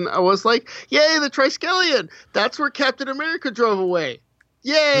Triskelion, I was like, yay, the Triskelion! That's where Captain America drove away.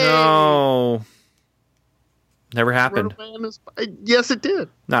 Yay! No. Never happened. Yes, it did.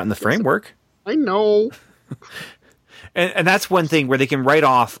 Not in the framework. I know. And that's one thing where they can write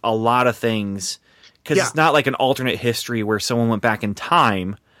off a lot of things, because it's not like an alternate history where someone went back in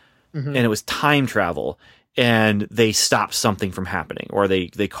time and it was time travel and they stopped something from happening, or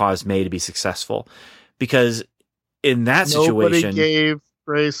they caused May to be successful. Because in that situation, nobody gave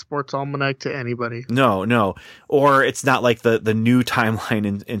Gray's Sports Almanac to anybody. No. Or it's not like the new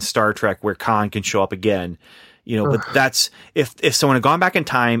timeline in Star Trek where Khan can show up again. You know, but that's if someone had gone back in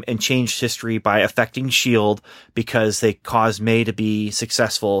time and changed history by affecting S.H.I.E.L.D. because they caused May to be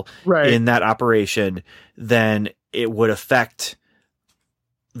successful in that operation, then it would affect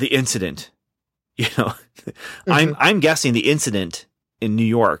the incident. You know, I'm guessing the incident in New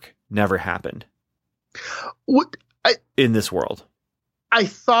York never happened. In this world, I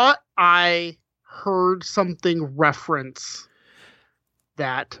thought I heard something reference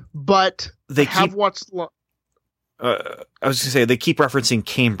that, but they have watched. I was going to say, they keep referencing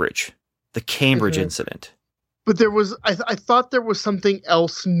Cambridge, the Cambridge incident. But there was, I thought there was something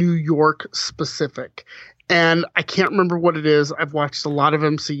else New York specific, and I can't remember what it is. I've watched a lot of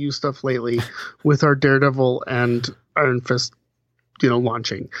MCU stuff lately with our Daredevil and Iron Fist,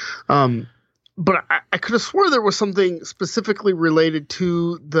 launching. But I could have swore there was something specifically related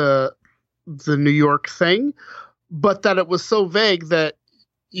to the New York thing, but that it was so vague that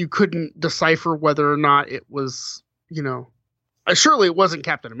you couldn't decipher whether or not it was, surely it wasn't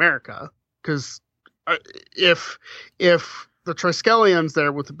Captain America, because if the Triskelions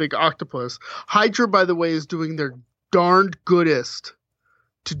there with the big octopus, Hydra, by the way, is doing their darned goodest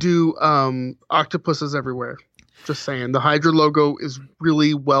to do octopuses everywhere. Just saying, the Hydra logo is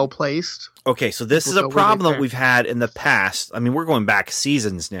really well placed. Okay, so this is a problem that we've had in the past. I mean, we're going back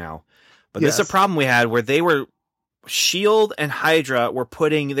seasons now, but this is a problem we had where they were, S.H.I.E.L.D. and Hydra were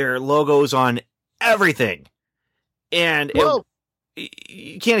putting their logos on everything. And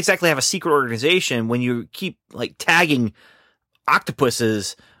you can't exactly have a secret organization when you keep tagging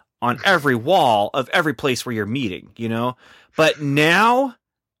octopuses on every wall of every place where you're meeting, But now,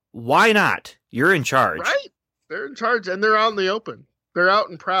 why not? You're in charge. Right? They're in charge, and they're out in the open. They're out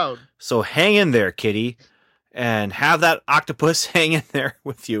and proud. So hang in there, kitty, and have that octopus hang in there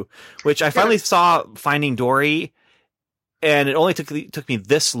with you, which I finally saw Finding Dory, and it only took me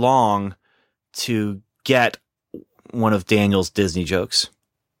this long to get one of Daniel's Disney jokes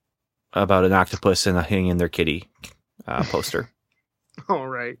about an octopus and a hang in there kitty poster. All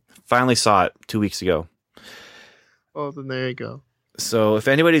right. Finally saw it 2 weeks ago. Oh, then there you go. So if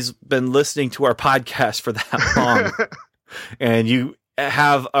anybody's been listening to our podcast for that long and you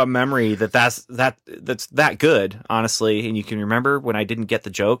have a memory that's that good, honestly, and you can remember when I didn't get the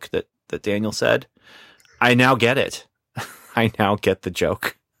joke that Daniel said, I now get it. I now get the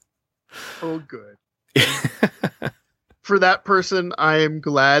joke. Oh, good. For that person, I am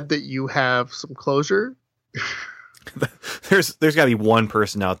glad that you have some closure. There's got to be one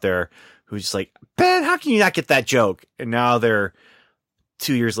person out there who's just like, Ben, how can you not get that joke? And now they're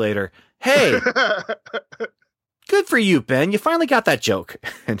 2 years later, hey, good for you, Ben. You finally got that joke.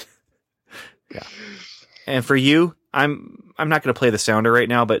 And, yeah. And for you, I'm not going to play the sounder right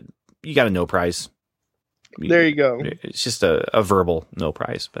now, but you got a no prize. There you go. It's just a verbal no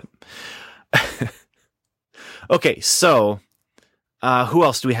prize, but okay. So, who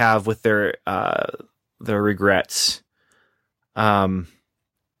else do we have with their regrets? With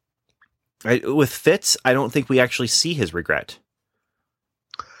Fitz, I don't think we actually see his regret,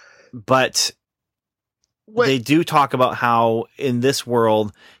 but they do talk about how in this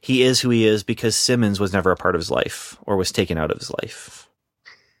world he is who he is because Simmons was never a part of his life or was taken out of his life.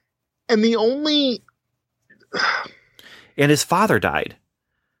 And his father died.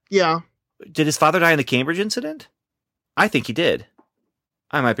 Yeah. Did his father die in the Cambridge incident? I think he did.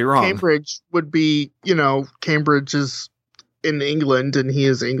 I might be wrong. Cambridge would be, Cambridge is in England and he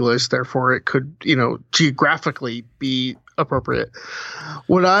is English. Therefore it could, geographically be appropriate.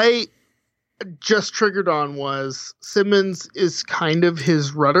 What I just triggered on was Simmons is kind of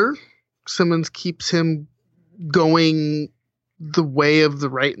his rudder. Simmons keeps him going the way of the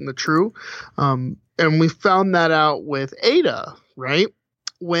right and the true. And we found that out with Ada, right?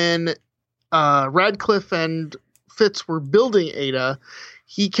 When Radcliffe and Fitz were building Ada,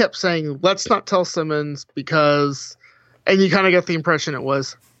 he kept saying, let's not tell Simmons because, and you kind of get the impression it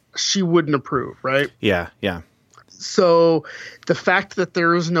was, she wouldn't approve, right? Yeah, yeah. So the fact that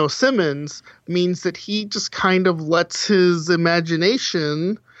there is no Simmons means that he just kind of lets his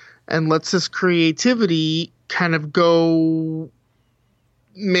imagination and lets his creativity kind of go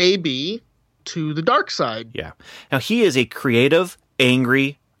maybe to the dark side. Yeah. Now he is a creative,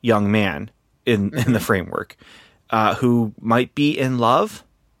 angry young man in the framework who might be in love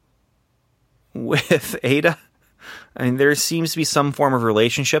with Ada. I mean, there seems to be some form of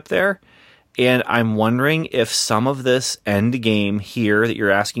relationship there. And I'm wondering if some of this end game here that you're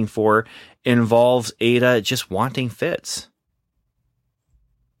asking for involves Ada just wanting Fitz.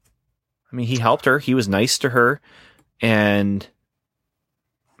 I mean, he helped her. He was nice to her. And,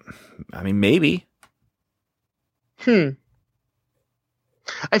 I mean, maybe. I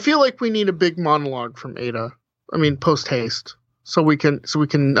feel like we need a big monologue from Ada. I mean, post haste. So we can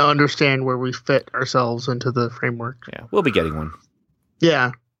understand where we fit ourselves into the framework. Yeah, we'll be getting one.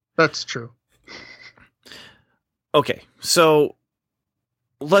 Yeah, that's true. Okay, so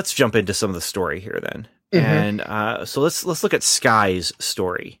let's jump into some of the story here then. Mm-hmm. And so let's look at Skye's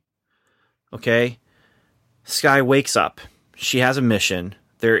story. Okay? Skye wakes up. She has a mission.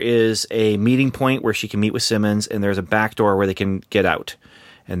 There is a meeting point where she can meet with Simmons, and there's a back door where they can get out.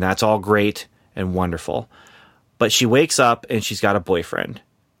 And that's all great and wonderful. But she wakes up and she's got a boyfriend.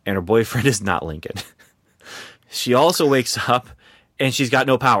 And her boyfriend is not Lincoln. She also wakes up and she's got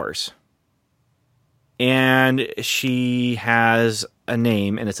no powers. And she has a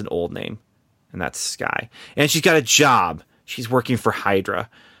name, and it's an old name. And that's Skye. And she's got a job. She's working for Hydra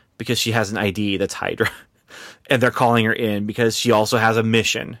because she has an ID that's Hydra. And they're calling her in because she also has a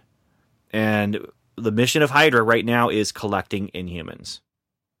mission. And the mission of Hydra right now is collecting Inhumans.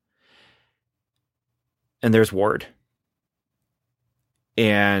 And there's Ward.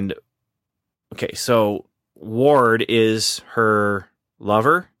 And, okay, so Ward is her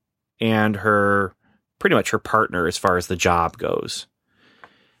lover and pretty much her partner as far as the job goes.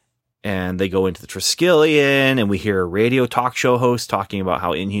 And they go into the Triskelion, and we hear a radio talk show host talking about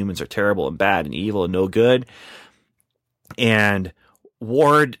how Inhumans are terrible and bad and evil and no good. And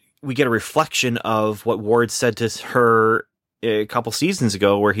Ward, we get a reflection of what Ward said to her a couple seasons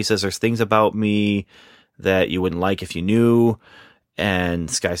ago, where he says, there's things about me that you wouldn't like if you knew. And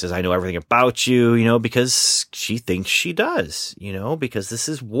Skye says, I know everything about you, because she thinks she does, because this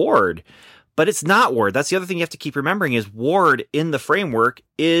is Ward. But it's not Ward. That's the other thing you have to keep remembering is Ward in the framework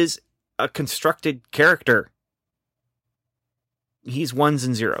is a constructed character. He's ones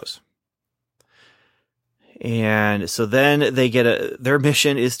and zeros. And so then they get their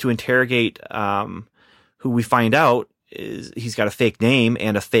mission is to interrogate who we find out is he's got a fake name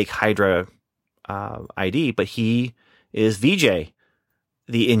and a fake Hydra ID, but he is VJ,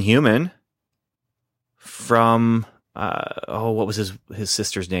 the Inhuman from what was his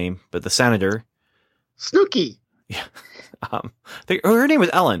sister's name? But the senator, Snooki. Yeah, her name was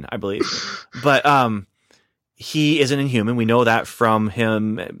Ellen, I believe. But he is an Inhuman. We know that from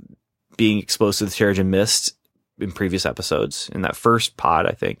him being exposed to the Terrigen Mist in previous episodes in that first pod,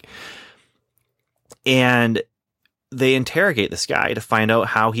 I think. And they interrogate this guy to find out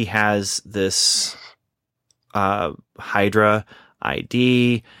how he has this Hydra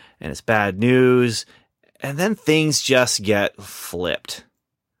ID, and it's bad news. And then things just get flipped.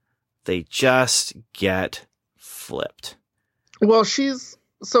 They just get flipped. Well,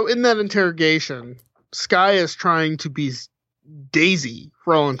 so in that interrogation, Skye is trying to be Daisy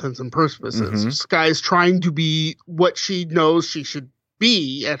for all intents and purposes. Mm-hmm. Skye is trying to be what she knows she should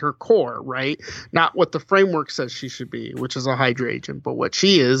be at her core, right? Not what the framework says she should be, which is a Hydra agent, but what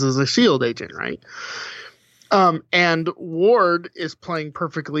she is a SHIELD agent, right? And Ward is playing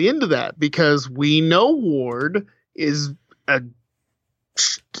perfectly into that because we know Ward is a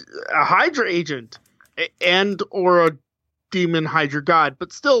Hydra agent and or a demon Hydra god,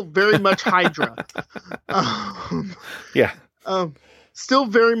 but still very much Hydra. Still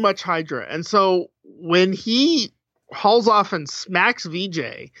very much Hydra. And so when he hauls off and smacks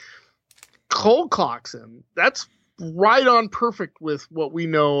VJ, cold clocks him, that's right on perfect with what we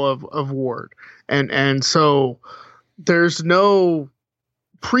know of Ward. And so there's no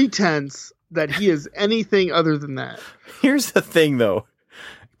pretense that he is anything other than that. Here's the thing, though,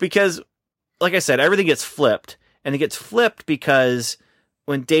 because, like I said, everything gets flipped, and it gets flipped because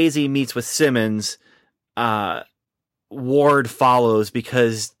when Daisy meets with Simmons, Ward follows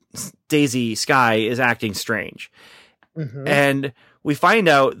because Skye is acting strange. Mm-hmm. And we find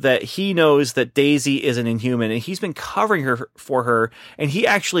out that he knows that Daisy is an Inhuman, and he's been covering her for her. And he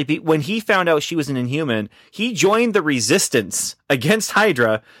actually, when he found out she was an Inhuman, he joined the resistance against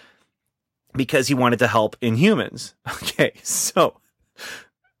Hydra because he wanted to help Inhumans. Okay, so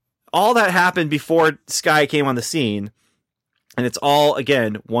all that happened before Skye came on the scene, and it's all,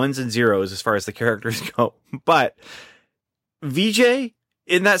 again, ones and zeros as far as the characters go. But VJ,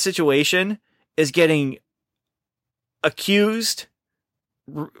 in that situation, is getting accused,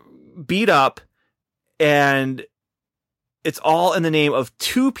 beat up, and it's all in the name of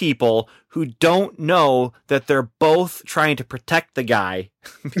two people who don't know that they're both trying to protect the guy.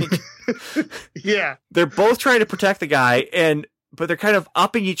 Yeah. They're both trying to protect the guy, but they're kind of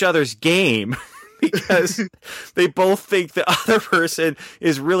upping each other's game because they both think the other person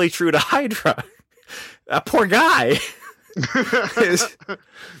is really true to Hydra. That poor guy.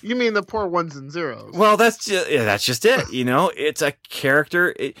 You mean the poor ones and zeros? Well, that's just it. You know, it's a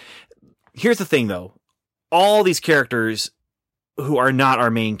character. Here's the thing, though. All these characters who are not our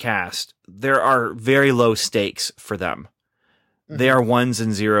main cast, there are very low stakes for them. Mm-hmm. They are ones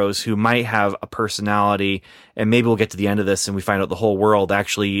and zeros who might have a personality, and maybe we'll get to the end of this and we find out the whole world,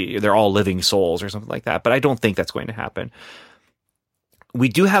 actually, they're all living souls or something like that. But I don't think that's going to happen. We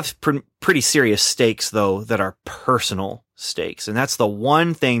do have pretty serious stakes, though, that are personal stakes. And that's the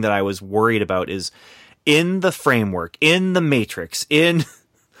one thing that I was worried about is in the framework, in the Matrix, in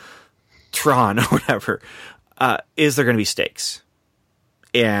Tron or whatever, is there going to be stakes?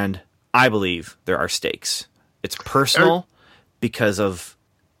 And I believe there are stakes. It's personal because of,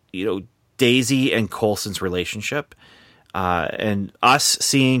 Daisy and Coulson's relationship. And us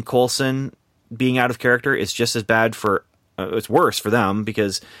seeing Coulson being out of character is just as bad it's worse for them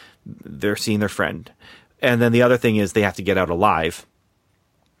because they're seeing their friend. And then the other thing is they have to get out alive,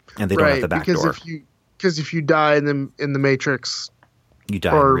 and they don't have the back door. Because if you die in the Matrix, you die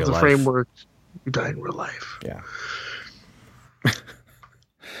in real life. Framework, you die in real life. Yeah.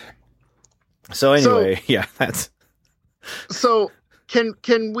 So anyway, that's. So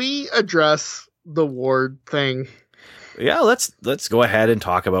can we address the Ward thing? Yeah, let's go ahead and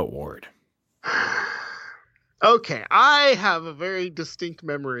talk about Ward. Okay, I have a very distinct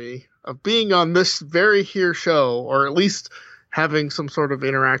memory of being on this very here show, or at least having some sort of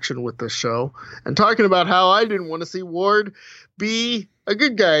interaction with this show, and talking about how I didn't want to see Ward be a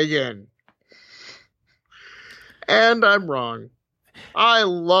good guy again. And I'm wrong. I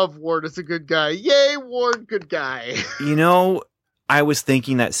love Ward as a good guy. Yay, Ward, good guy. I was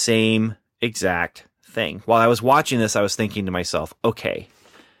thinking that same exact thing. While I was watching this, I was thinking to myself, okay,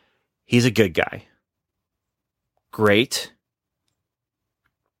 he's a good guy. Great.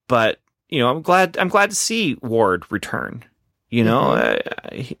 But, I'm glad to see Ward return.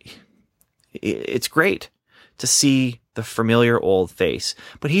 It's great to see the familiar old face,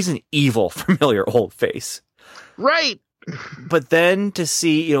 but he's an evil familiar old face. Right. But then to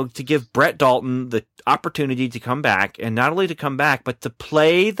see, to give Brett Dalton the opportunity to come back, and not only to come back, but to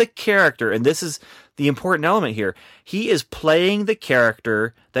play the character. And this is the important element here. He is playing the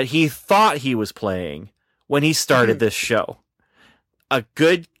character that he thought he was playing when he started this show. A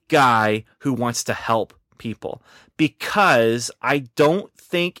good guy who wants to help people. Because I don't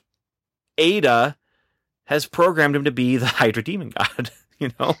think Ada has programmed him to be the Hydra Demon God,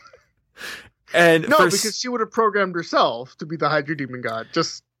 And because she would have programmed herself to be the Hydra Demon God.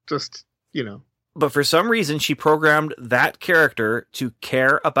 Just. But for some reason, she programmed that character to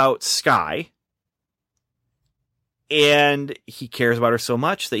care about Skye. And he cares about her so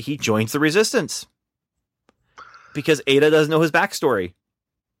much that he joins the Resistance. Because Ada doesn't know his backstory.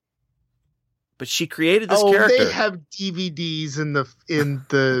 But she created this character. They have DVDs in the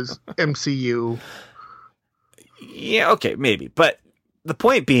MCU. Yeah, okay, maybe. But the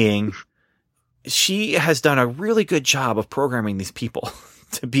point being, she has done a really good job of programming these people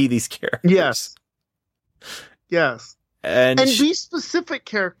to be these characters. Yes. And be specific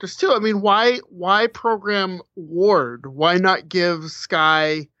characters too. I mean, why program Ward? Why not give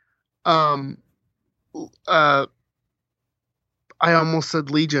Skye I almost said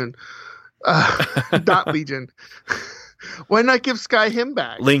Legion. Not Legion. Why not give Skye him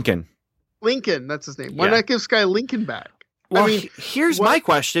back? Lincoln, that's his name. Why not give Skye Lincoln back? Well, I mean, here's my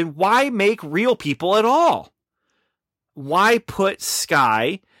question. Why make real people at all? Why put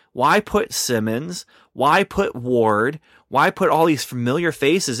Skye? Why put Simmons? Why put Ward? Why put all these familiar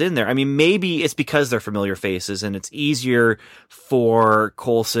faces in there? I mean, maybe it's because they're familiar faces and it's easier for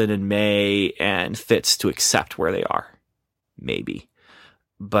Coulson and May and Fitz to accept where they are. Maybe.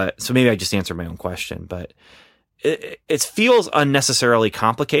 But so maybe I just answered my own question, but it feels unnecessarily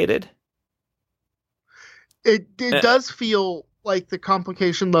complicated. It does feel like the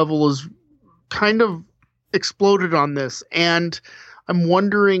complication level is kind of exploded on this, and I'm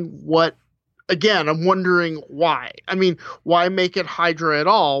wondering why. I mean, why make it Hydra at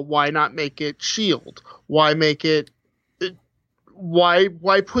all? Why not make it SHIELD? Why make it? Why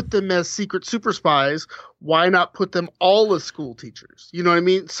put them as secret super spies? Why not put them all as school teachers? You know what I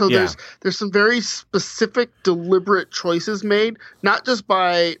mean? So there's some very specific, deliberate choices made, not just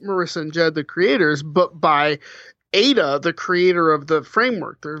by Marissa and Jed, the creators, but by Ada, the creator of the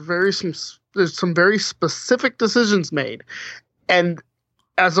framework. There's some very specific decisions made, and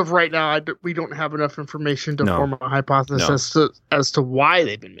as of right now, we don't have enough information to form a hypothesis as to why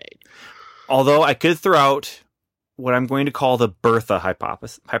they've been made. Although I could throw out what I'm going to call the Bertha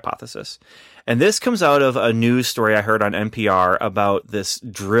hypothesis. And this comes out of a news story I heard on NPR about this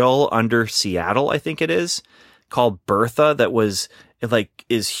drill under Seattle, I think it is, called Bertha, that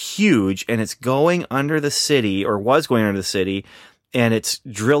is huge, and it's going under the city, or was going under the city, and it's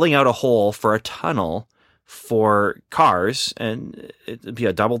drilling out a hole for a tunnel for cars, and it'd be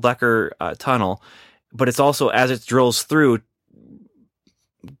a double-decker tunnel, but it's also, as it drills through,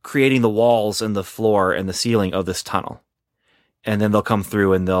 creating the walls and the floor and the ceiling of this tunnel. And then they'll come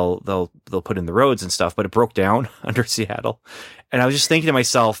through and they'll put in the roads and stuff, but it broke down under Seattle. And I was just thinking to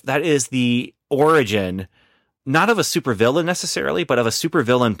myself, that is the origin, not of a supervillain necessarily, but of a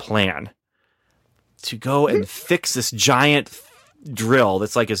supervillain plan to go and fix this giant drill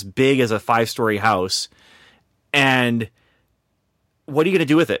that's like as big as a 5-story house. And what are you going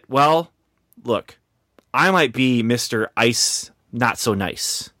to do with it? Well, look, I might be Mr. Ice Not So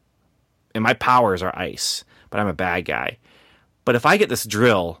Nice, and my powers are ice, but I'm a bad guy. But if I get this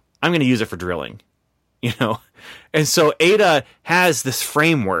drill, I'm going to use it for drilling, you know? And so Ada has this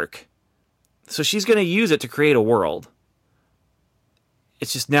framework, so she's going to use it to create a world.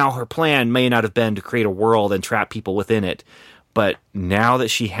 It's just now her plan may not have been to create a world and trap people within it, but now that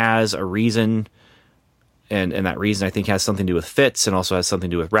she has a reason, and that reason I think has something to do with Fitz and also has something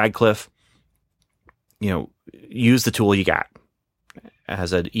to do with Radcliffe, you know, use the tool you got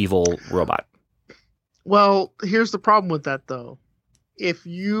as an evil robot. Well, here's the problem with that, though. If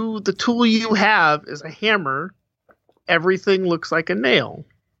the tool you have is a hammer, everything looks like a nail.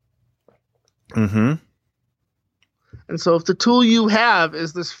 Mm-hmm. And so if the tool you have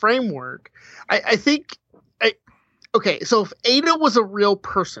is this framework, I think... Okay, so if Ada was a real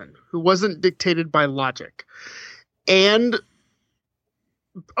person who wasn't dictated by logic, and...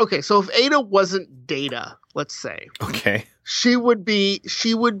 Okay, so if Ada wasn't Data, let's say... Okay. She would be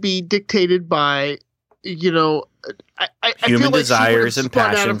dictated by, you know, I human feel like desires and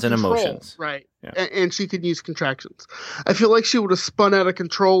passions and emotions, right? Yeah. And she could use contractions. I feel like she would have spun out of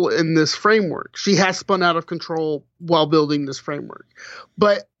control in this framework. She has spun out of control while building this framework,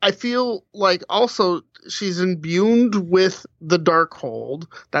 but I feel like also she's imbued with the Darkhold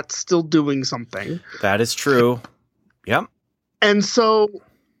that's still doing something. That is true. Yep. And so,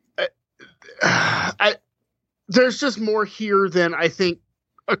 there's just more here than I think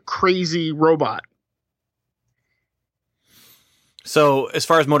a crazy robot. So as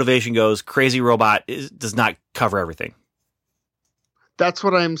far as motivation goes, crazy robot does not cover everything. That's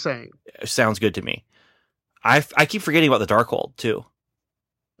what I'm saying. Sounds good to me. I keep forgetting about the Darkhold too.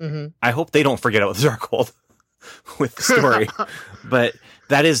 Mm-hmm. I hope they don't forget about the Darkhold with the story, but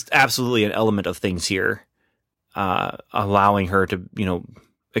that is absolutely an element of things here, allowing her to, you know,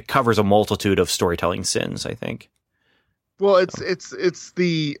 it covers a multitude of storytelling sins, I think. Well, I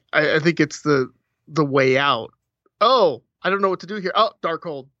think it's the way out. Oh, I don't know what to do here. Oh,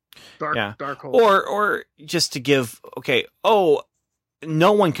 Darkhold. Darkhold. Or just to give,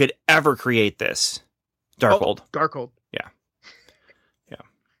 no one could ever create this. Darkhold. Darkhold. Yeah.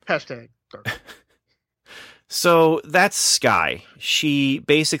 Hashtag Darkhold. So that's Skye. She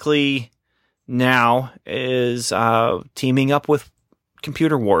basically now is teaming up with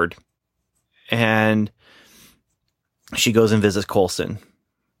Computer Ward. And she goes and visits Coulson.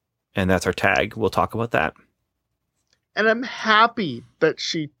 And that's our tag. We'll talk about that. And I'm happy that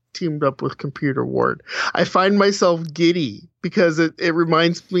she teamed up with Computer Ward. I find myself giddy because it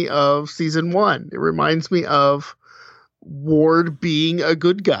reminds me of season 1. It reminds me of Ward being a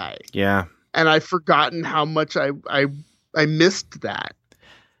good guy. Yeah. And I've forgotten how much I missed that.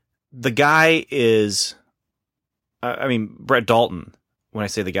 The guy is, Brett Dalton, when I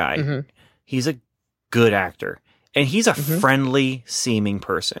say the guy, he's a good actor. And he's a friendly seeming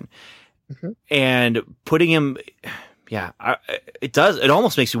person. And putting him... Yeah, it does. It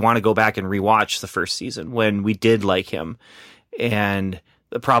almost makes me want to go back and rewatch the first season when we did like him. And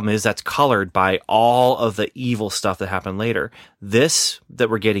the problem is that's colored by all of the evil stuff that happened later. This that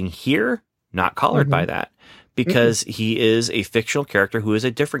we're getting here, not colored by that, because he is a fictional character who is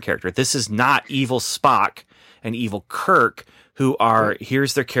a different character. This is not evil Spock and evil Kirk, who are,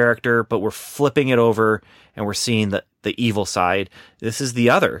 here's their character, but we're flipping it over and we're seeing the evil side. This is the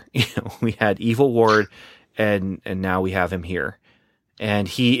other. We had evil Ward, and now we have him here. And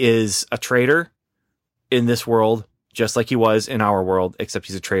he is a traitor in this world, just like he was in our world, except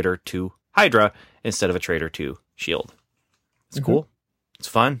he's a traitor to Hydra instead of a traitor to S.H.I.E.L.D. It's cool. It's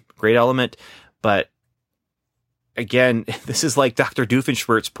fun. Great element. But again, this is like Dr.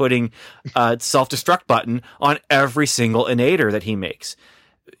 Doofenshmirtz putting a self-destruct button on every single innator that he makes.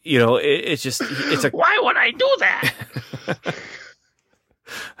 It's just... Why would I do that?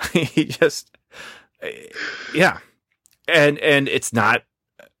 He just... Yeah. And it's not,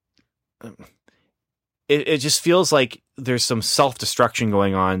 it just feels like there's some self-destruction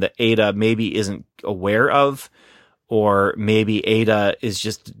going on that Ada maybe isn't aware of, or maybe Ada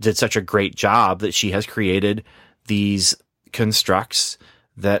did such a great job that she has created these constructs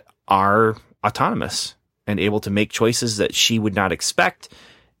that are autonomous and able to make choices that she would not expect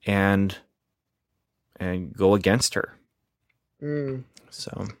and go against her.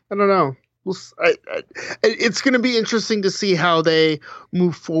 So I don't know. It's going to be interesting to see how they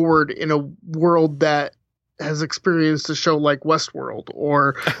move forward in a world that has experienced a show like Westworld,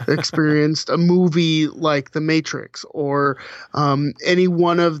 or experienced a movie like The Matrix, or any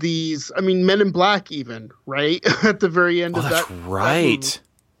one of these. Men in Black, even, right? At the very end of that. That's right. That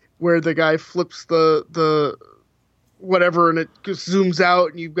where the guy flips the whatever, and it just zooms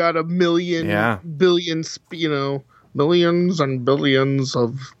out, and you've got a billions, millions and billions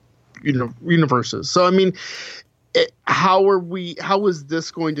of universes. So how is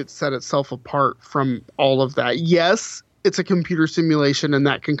this going to set itself apart from all of that? Yes, it's a computer simulation, and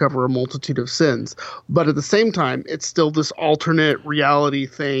that can cover a multitude of sins, but at the same time, it's still this alternate reality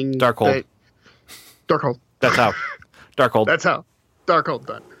thing. Darkhold. That's how Darkhold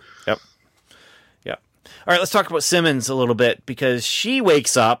done. Yep. All right, let's talk about Simmons a little bit, because she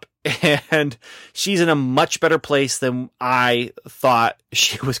wakes up and she's in a much better place than I thought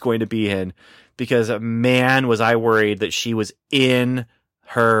she was going to be in, because man, was I worried that she was in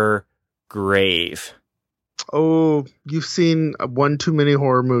her grave. Oh, you've seen one too many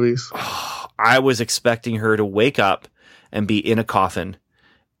horror movies. I was expecting her to wake up and be in a coffin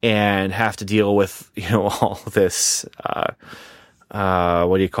and have to deal with, all this,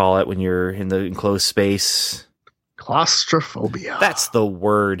 what do you call it when you're in the enclosed space? Claustrophobia. That's the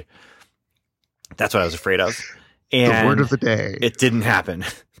word. That's what I was afraid of. And the word of the day. It didn't happen,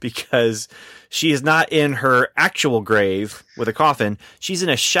 because she is not in her actual grave with a coffin. She's in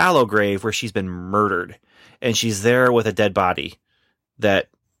a shallow grave where she's been murdered, and she's there with a dead body that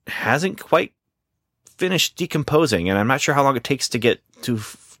hasn't quite finished decomposing. And I'm not sure how long it takes to get to,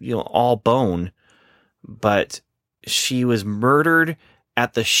 all bone, but she was murdered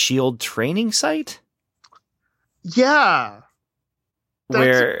at the S.H.I.E.L.D. training site. Yeah.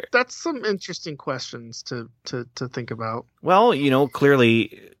 Where that's some interesting questions to think about. Well,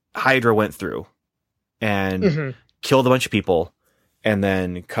 clearly Hydra went through and killed a bunch of people and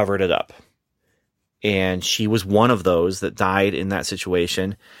then covered it up. And she was one of those that died in that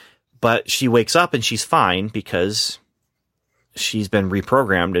situation. But she wakes up and she's fine, because she's been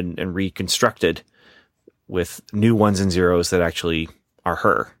reprogrammed and reconstructed with new ones and zeros that actually are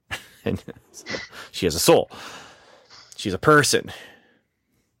her. And she has a soul. She's a person.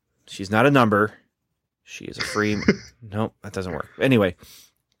 She's not a number. She is a free... Nope, that doesn't work. Anyway,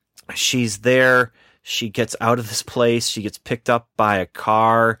 she's there. She gets out of this place. She gets picked up by a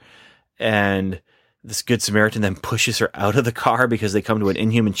car, and this Good Samaritan then pushes her out of the car because they come to an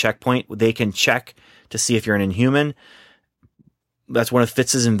Inhuman checkpoint. They can check to see if you're an Inhuman. That's one of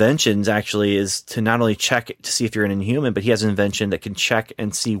Fitz's inventions, actually, is to not only check to see if you're an Inhuman, but he has an invention that can check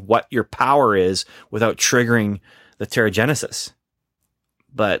and see what your power is without triggering the Terrigenesis.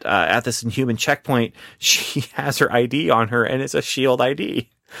 But at this Inhuman checkpoint, she has her ID on her, and it's a S.H.I.E.L.D. ID.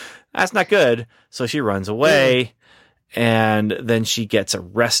 That's not good. So she runs away, and then she gets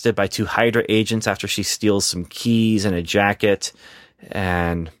arrested by 2 Hydra agents after she steals some keys and a jacket,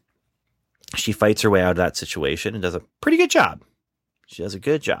 and she fights her way out of that situation and does a pretty good job. She does a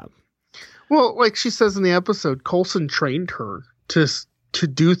good job. Well, like she says in the episode, Coulson trained her to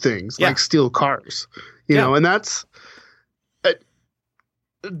do things like steal cars, you know, and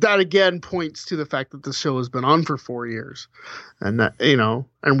that again points to the fact that the show has been on for 4 years, and that, you know,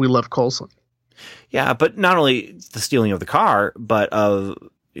 and we love Coulson. Yeah, but not only the stealing of the car, but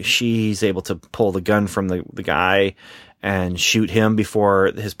she's able to pull the gun from the guy and shoot him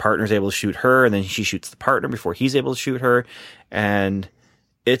before his partner's able to shoot her, and then she shoots the partner before he's able to shoot her. And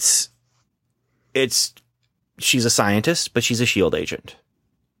she's a scientist, but she's a S.H.I.E.L.D. agent.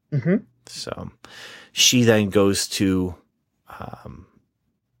 Mm-hmm. So she then goes to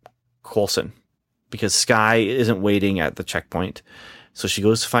Coulson because Skye isn't waiting at the checkpoint. So she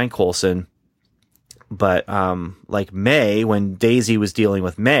goes to find Coulson. But like May, when Daisy was dealing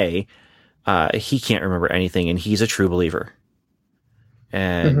with May, he can't remember anything, and he's a true believer.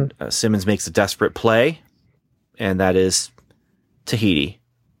 And Simmons makes a desperate play, and that is Tahiti.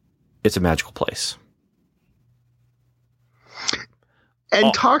 It's a magical place.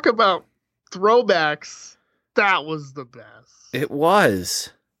 And talk about throwbacks. That was the best. It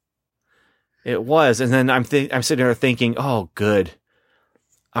was. And then I'm sitting there thinking, oh, good.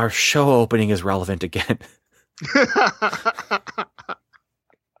 Our show opening is relevant again.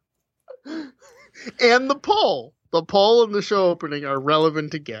 And the poll and the show opening are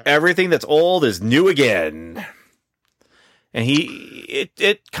relevant again. Everything that's old is new again. And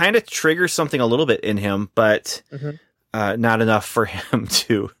it kind of triggers something a little bit in him, but not enough for him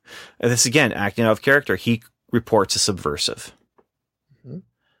to. This again, acting out of character. He reports a subversive.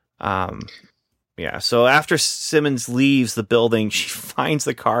 Yeah. So after Simmons leaves the building, she finds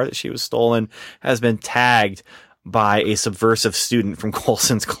the car that she was stolen has been tagged by a subversive student from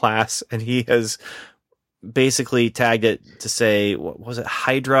Coulson's class, and he has basically tagged it to say, what was it?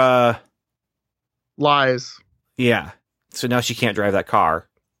 Hydra lies. Yeah. So now she can't drive that car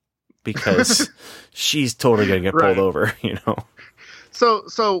because she's totally going to get pulled over, you know?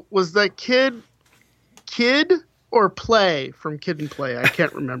 So was that kid or Play from Kid and Play? I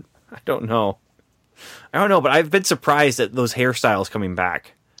can't remember. I don't know, but I've been surprised at those hairstyles coming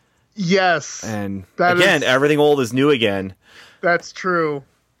back. Yes. And again, everything old is new again. That's true.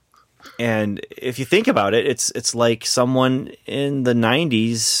 And if you think about it, it's like someone in the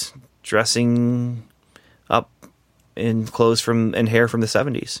 90s dressing up in clothes and hair from the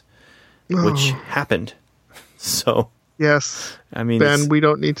 70s, which happened. So yes, I mean, then we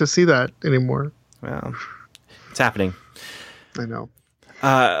don't need to see that anymore. Well, it's happening. I know.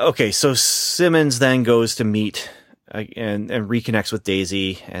 Okay, so Simmons then goes to meet and reconnects with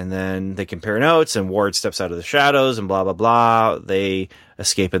Daisy, and then they compare notes, and Ward steps out of the shadows, and blah, blah, blah. They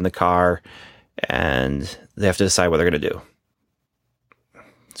escape in the car, and they have to decide what they're going to do.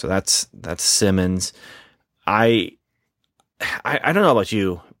 So that's Simmons. I don't know about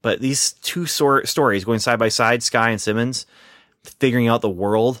you, but these two stories going side by side, Skye and Simmons, figuring out the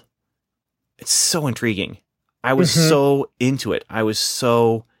world, it's so intriguing. I was so into it. It was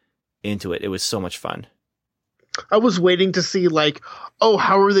so much fun. I was waiting to see, like, oh,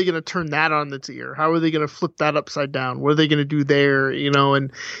 how are they going to turn that on its ear? How are they going to flip that upside down? What are they going to do there? You know,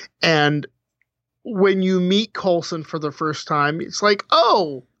 and when you meet Coulson for the first time, it's like,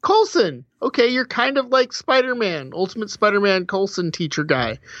 oh, Coulson. Okay, you're kind of like Spider-Man, Ultimate Spider-Man Coulson teacher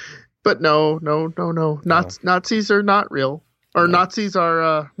guy. But no. Nazis are not real. Or Nazis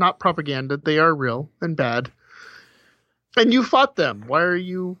are not propaganda. They are real and bad. And you fought them. Why are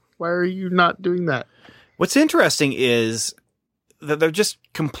you not doing that? What's interesting is that they're just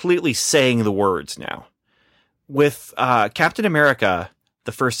completely saying the words now. With Captain America,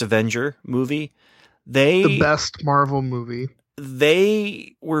 the first Avenger movie, the best Marvel movie.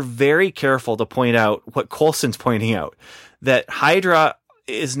 They were very careful to point out what Coulson's pointing out, that Hydra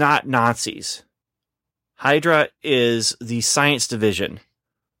is not Nazis. Hydra is the science division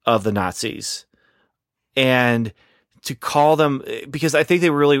of the Nazis. And to call them, because I think they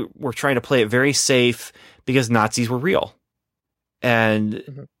really were trying to play it very safe because Nazis were real.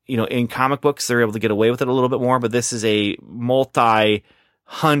 And, in comic books, they're able to get away with it a little bit more, but this is a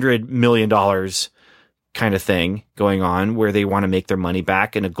multi-$100 million kind of thing going on where they want to make their money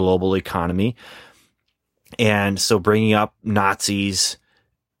back in a global economy. And so bringing up Nazis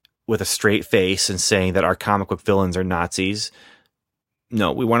with a straight face and saying that our comic book villains are Nazis.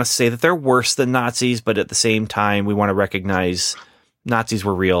 No, we want to say that they're worse than Nazis, but at the same time, we want to recognize Nazis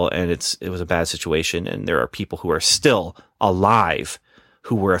were real and it was a bad situation. And there are people who are still alive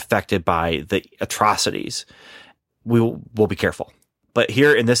who were affected by the atrocities. We'll be careful. But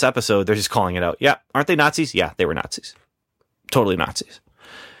here in this episode, they're just calling it out. Yeah. Aren't they Nazis? Yeah, they were Nazis. Totally Nazis.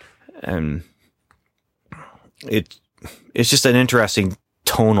 And it's just an interesting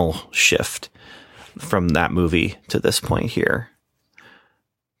tonal shift from that movie to this point here.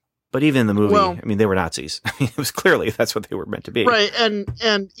 But even in the movie, I mean, they were Nazis. I mean, it was clearly that's what they were meant to be. Right.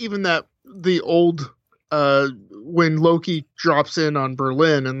 And even that the old when Loki drops in on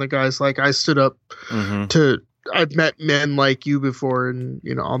Berlin and the guy's like, I stood up I've met men like you before and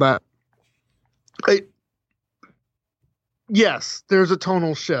all that. Yes, there's a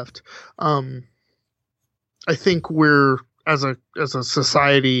tonal shift. I think we're as a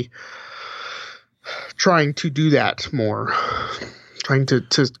society trying to do that more. Trying to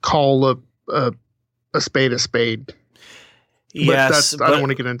call a spade a spade. Yes, but I don't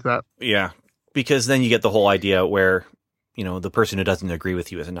want to get into that. Yeah, because then you get the whole idea where the person who doesn't agree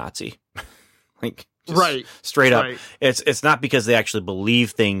with you is a Nazi, like right, straight up. Right. It's not because they actually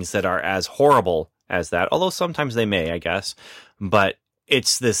believe things that are as horrible as that, although sometimes they may, I guess. But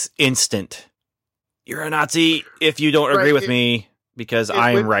it's this instant. You're a Nazi if you don't agree with me because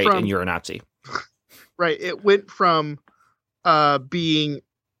I am right and you're a Nazi. Right. It went from being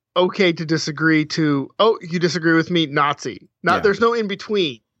okay to disagree to, oh, you disagree with me, Nazi. There's no in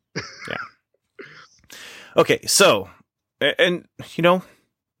between. Yeah. Okay, so, and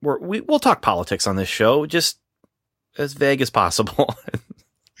we'll talk politics on this show, just as vague as possible.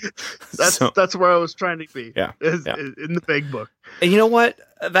 That's where I was trying to be. Yeah, in the big book. And you know what?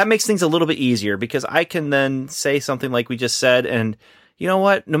 That makes things a little bit easier because I can then say something like we just said, and you know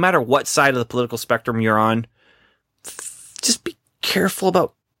what? No matter what side of the political spectrum you're on, just be careful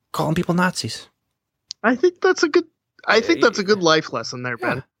about calling people Nazis. I think that's a good life lesson there,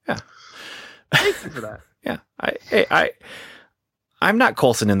 Ben. Yeah. Thank you for that. Yeah. I'm not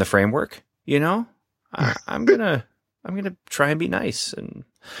Coulson in the framework, I'm gonna try and be nice. And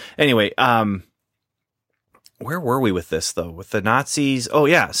anyway, where were we with this though? With the Nazis? Oh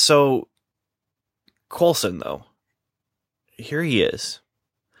yeah. So Coulson though, here he is.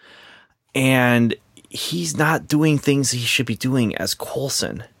 And he's not doing things he should be doing as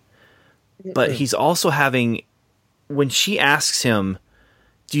Coulson, but he's also having, when she asks him,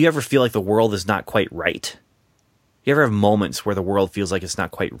 do you ever feel like the world is not quite right? You ever have moments where the world feels like it's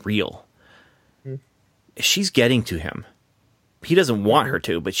not quite real? Mm-hmm. She's getting to him. He doesn't want her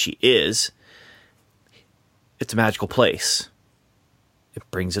to, but she is. It's a magical place. It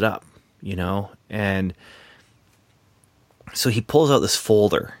brings it up, and so he pulls out this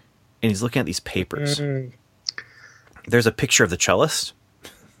folder and he's looking at these papers. Mm-hmm. There's a picture of the cellist.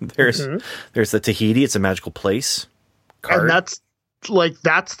 There's the Tahiti. It's a magical place card. And that's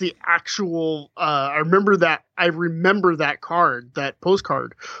the actual, I remember that card, that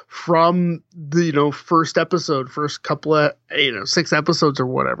postcard from the, first couple of, 6 episodes or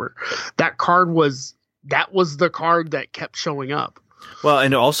whatever. That was the card that kept showing up. Well,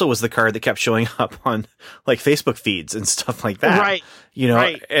 and it also was the card that kept showing up on like Facebook feeds and stuff like that. Right.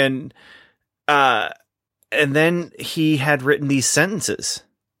 Right. And then he had written these sentences.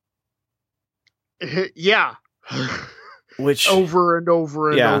 Yeah. Which over and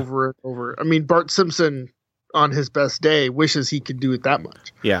over and over and over. I mean, Bart Simpson on his best day wishes he could do it that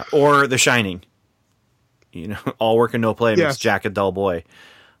much. Yeah. Or The Shining, all work and no play makes Jack a dull boy.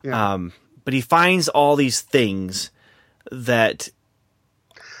 Yeah. But he finds all these things that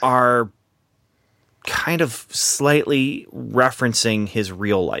are kind of slightly referencing his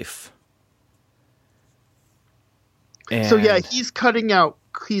real life. And so yeah, he's clipping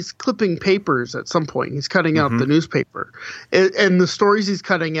papers at some point. He's cutting out the newspaper. And the stories he's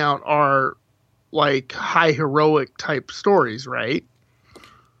cutting out are like high heroic type stories, right?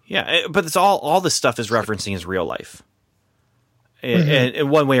 Yeah, but it's all this stuff is referencing his real life. And in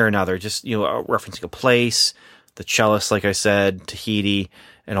one way or another, just, referencing a place, the cellist, like I said, Tahiti,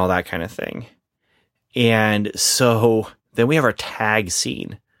 and all that kind of thing. And so then we have our tag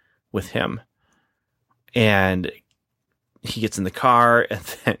scene with him. And he gets in the car and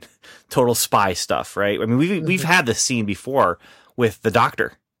then total spy stuff, right? I mean, we've had this scene before with the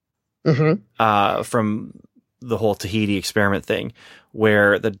doctor from the whole Tahiti experiment thing,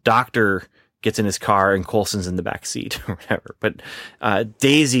 where the doctor gets in his car and Coulson's in the back seat or whatever. But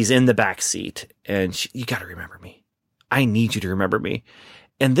Daisy's in the back seat, and you got to remember me. I need you to remember me.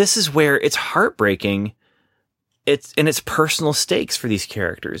 And this is where it's heartbreaking. It's personal stakes for these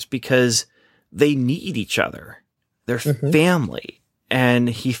characters because they need each other. They're family. And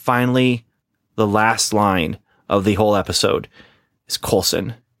he finally, the last line of the whole episode is Coulson.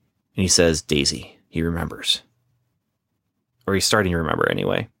 And he says, Daisy. He remembers. Or he's starting to remember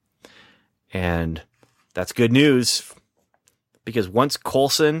anyway. And that's good news because once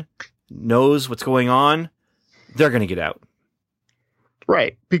Coulson knows what's going on, they're going to get out.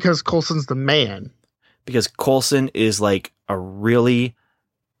 Right. Because Coulson's the man. Because Coulson is like a really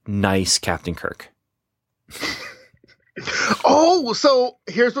nice Captain Kirk. Oh, so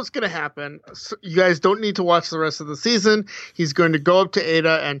here's what's going to happen. So you guys don't need to watch the rest of the season. He's going to go up to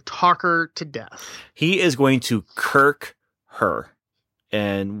Ada and talk her to death. He is going to Kirk her.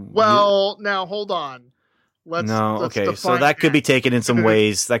 And now hold on. Let's okay. So that could be taken in some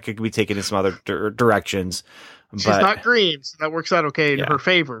ways. That could be taken in some other directions. She's not green, so that works out okay in her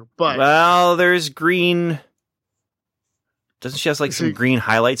favor. But there's green. Doesn't she have like some green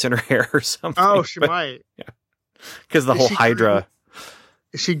highlights in her hair or something? Oh, she might. Yeah, because the whole Hydra.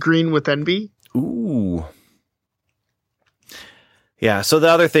 Is she green with envy? Ooh. Yeah. So the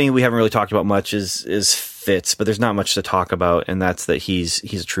other thing we haven't really talked about much is Fitz, but there's not much to talk about, and that's that he's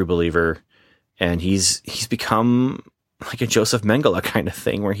a true believer, and he's become like a Joseph Mengele kind of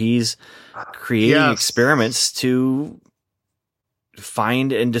thing, where he's creating experiments to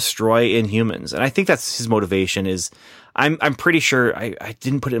find and destroy Inhumans, and I think that's his motivation. Is I'm pretty sure I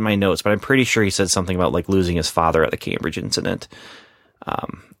didn't put it in my notes, but I'm pretty sure he said something about like losing his father at the Cambridge incident,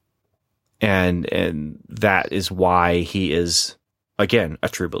 and that is why he is again a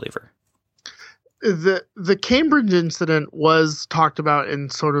true believer. The Cambridge incident was talked about in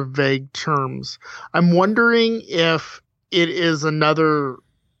sort of vague terms. I'm wondering if it is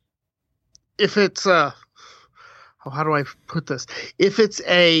if it's how do I put this? If it's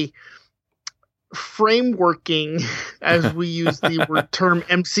a frameworking, as we use the term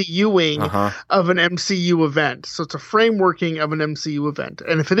MCUing of an MCU event. So it's a frameworking of an MCU event.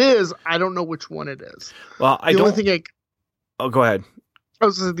 And if it is, I don't know which one it is. Well, go ahead.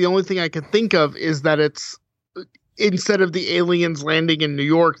 The only thing I can think of is that it's instead of the aliens landing in New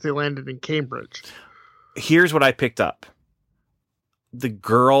York, they landed in Cambridge. Here's what I picked up. The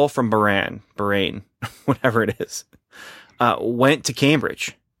girl from Bahrain, whatever it is, went to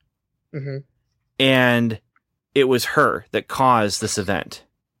Cambridge. Mm-hmm. And it was her that caused this event.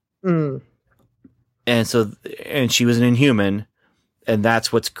 Mm. And she was an Inhuman, and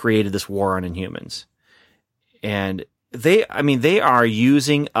that's what's created this war on Inhumans. And they are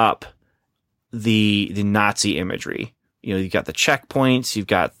using up the Nazi imagery. You know, you've got the checkpoints, you've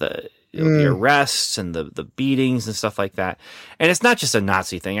got the arrests and the beatings and stuff like that. And it's not just a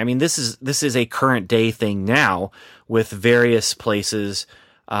Nazi thing. I mean, this is a current day thing now with various places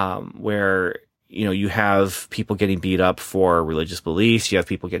where, you know, you have people getting beat up for religious beliefs. You have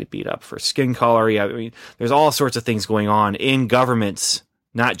people getting beat up for skin color. There's all sorts of things going on in governments,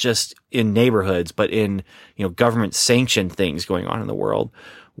 not just in neighborhoods, but in, you know, government sanctioned things going on in the world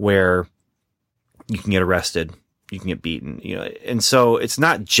where you can get arrested, you can get beaten, you know, and so it's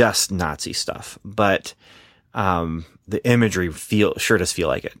not just Nazi stuff, but the imagery sure does feel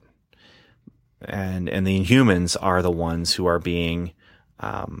like it. And the Inhumans are the ones who are being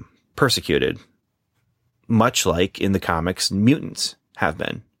persecuted, much like in the comics, mutants have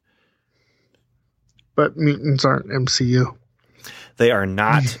been. But mutants aren't MCU. They are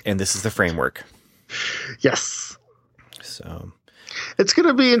not, and this is the framework. Yes. So it's going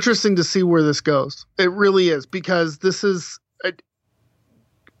to be interesting to see where this goes. It really is, because this is.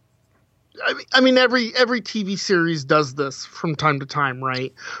 I mean, every TV series does this from time to time,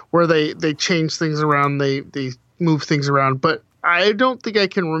 right? Where they change things around, they move things around. But I don't think I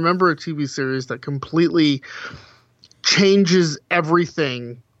can remember a TV series that completely changes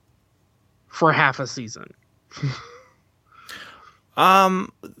everything for half a season.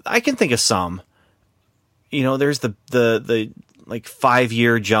 I can think of some. You know, there's the like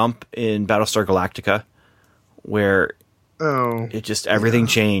 5-year jump in Battlestar Galactica where it just everything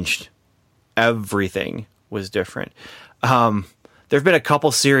changed. Everything was different. There've been a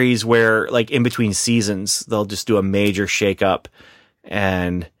couple series where, like, in between seasons, they'll just do a major shakeup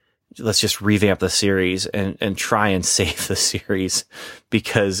and let's just revamp the series and try and save the series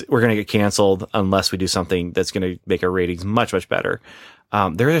because we're going to get canceled unless we do something that's going to make our ratings much, much better.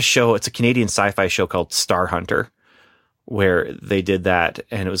 There is a show, it's a Canadian sci-fi show called Star Hunter, where they did that,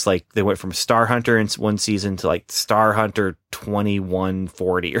 and it was like they went from Star Hunter in one season to like Star Hunter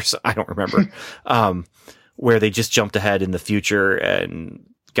 2140 or so, I don't remember, where they just jumped ahead in the future and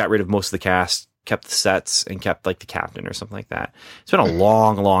got rid of most of the cast, kept the sets, and kept like the captain or something like that. It's been a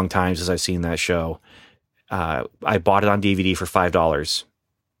long, long time since I've seen that show. I bought it on DVD for $5.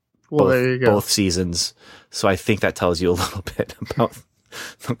 Well, there you go. Both seasons. So I think that tells you a little bit about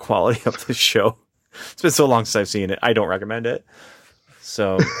the quality of the show. It's been so long since I've seen it. I don't recommend it.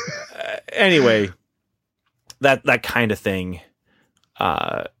 So anyway, that kind of thing.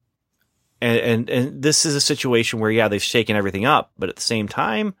 And this is a situation where, yeah, they've shaken everything up, but at the same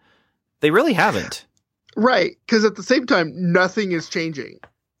time, they really haven't. Right. Because at the same time, nothing is changing.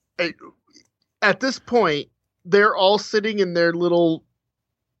 At this point, they're all sitting in their little,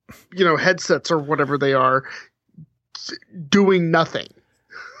 headsets or whatever they are, doing nothing.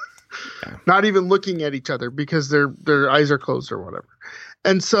 Yeah. Not even looking at each other because their eyes are closed or whatever.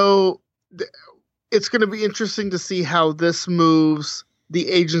 And so it's going to be interesting to see how this moves the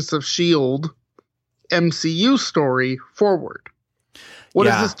Agents of S.H.I.E.L.D. MCU story forward. What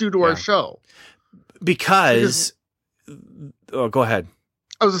does this do to our show? Because go ahead.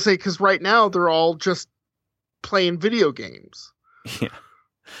 I was going to say, because right now they're all just playing video games. Yeah.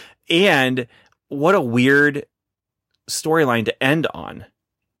 And what a weird storyline to end on.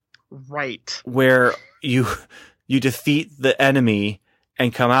 Right. Where you defeat the enemy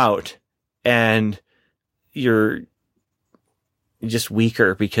and come out and you're just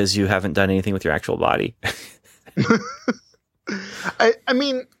weaker because you haven't done anything with your actual body. I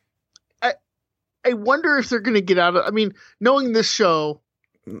mean, I wonder if they're going to get out of, knowing this show.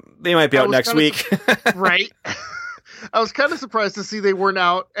 They might be out next week. Right. I was kind of surprised to see they weren't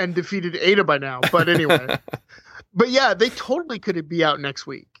out and defeated Ada by now. But anyway. But yeah, they totally could be out next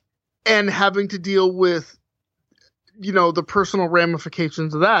week. And having to deal with, the personal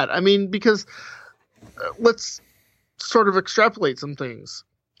ramifications of that. Because let's sort of extrapolate some things.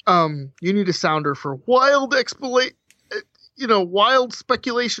 You need a sounder for wild wild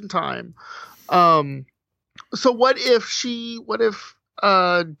speculation time. So what if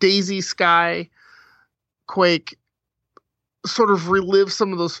Daisy, Sky, Quake sort of relive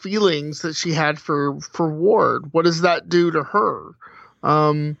some of those feelings that she had for Ward? What does that do to her?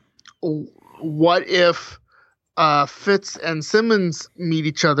 What if Fitz and Simmons meet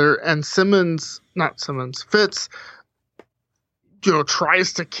each other and Fitz,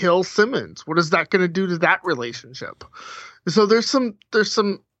 tries to kill Simmons? What is that going to do to that relationship? So there's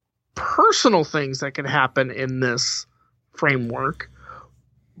some personal things that can happen in this framework.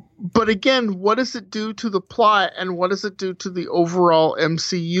 But again, what does it do to the plot and what does it do to the overall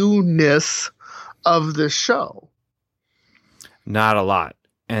MCU-ness of this show? Not a lot.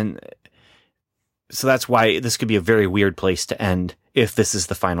 And so that's why this could be a very weird place to end if this is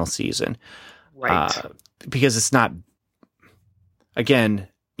the final season. Right. Because it's not, again,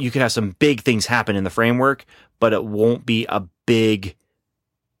 you could have some big things happen in the framework, but it won't be a big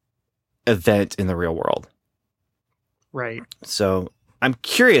event in the real world. Right. So I'm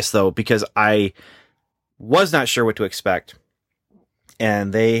curious though, because I was not sure what to expect.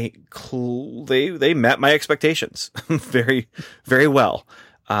 And they met my expectations very, very well.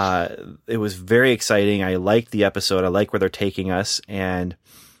 It was very exciting. I liked the episode. I like where they're taking us. And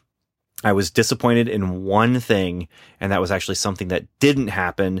I was disappointed in one thing, and that was actually something that didn't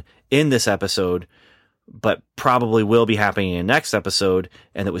happen in this episode, but probably will be happening in the next episode.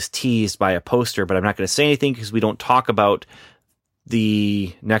 And it was teased by a poster, but I'm not going to say anything because we don't talk about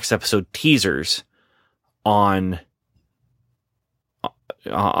the next episode teasers on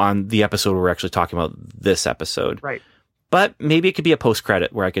the episode we're actually talking about this episode. Right. But maybe it could be a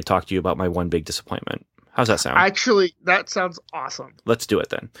post-credit where I could talk to you about my one big disappointment. How's that sound? Actually, that sounds awesome. Let's do it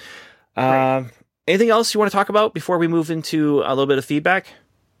then. Right. Anything else you want to talk about before we move into a little bit of feedback?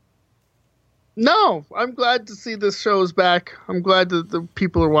 No, I'm glad to see this show is back. I'm glad that the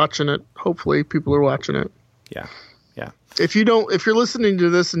people are watching it. Hopefully people are watching it. Yeah. Yeah. If you're listening to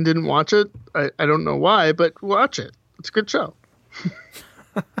this and didn't watch it, I don't know why, but watch it. It's a good show.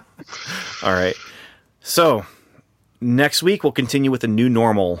 All right. So next week, we'll continue with the new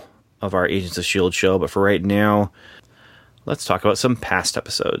normal of our Agents of S.H.I.E.L.D. show. But for right now, let's talk about some past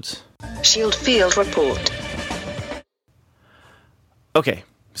episodes. S.H.I.E.L.D. Field Report. Okay.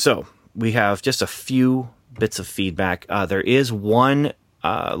 So we have just a few bits of feedback. There is one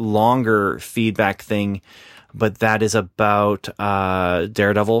longer feedback thing, but that is about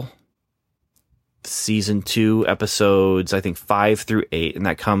Daredevil. Season 2 episodes, I think 5 through 8, and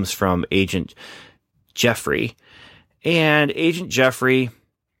that comes from Agent Jeffrey. And Agent Jeffrey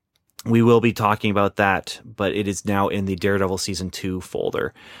we will be talking about that, but it is now in the Daredevil Season 2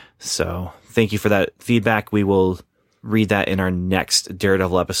 folder. So thank you for that feedback. We will read that in our next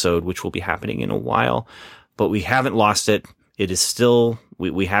Daredevil episode, which will be happening in a while. But we haven't lost it. It is still,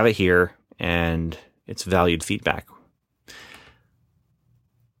 we have it here, and it's valued feedback.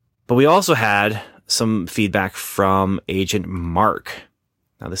 But we also had some feedback from Agent Mark.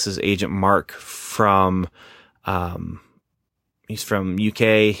 Now, this is Agent Mark from, he's from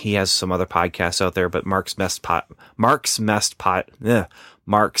UK. He has some other podcasts out there, but Mark's Mess Podcast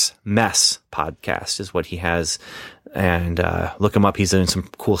is what he has. And look him up. He's doing some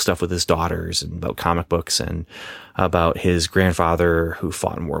cool stuff with his daughters and about comic books and about his grandfather who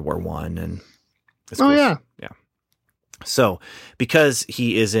fought in World War I. And cool. Yeah. So because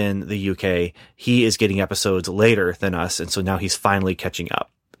he is in the UK, he is getting episodes later than us. And so now he's finally catching up.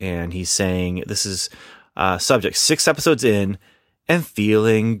 And he's saying, this is subject 6 episodes in and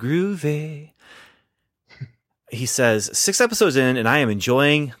feeling groovy. He says, 6 episodes in and I am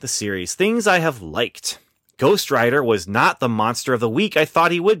enjoying the series. Things I have liked. Ghost Rider was not the monster of the week I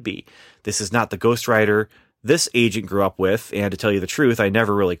thought he would be. This is not the Ghost Rider this agent grew up with, and to tell you the truth, I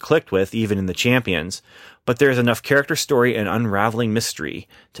never really clicked with, even in the Champions. But there's enough character story and unraveling mystery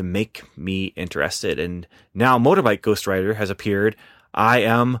to make me interested. And now Motorbike Ghost Rider has appeared. I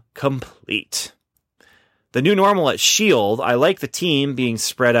am complete. The new normal at S.H.I.E.L.D., I like the team being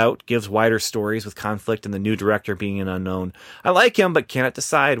spread out, gives wider stories with conflict and the new director being an unknown. I like him, but cannot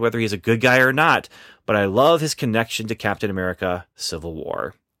decide whether he's a good guy or not. But I love his connection to Captain America Civil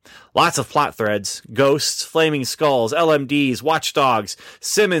War. Lots of plot threads, ghosts, flaming skulls, LMDs, watchdogs,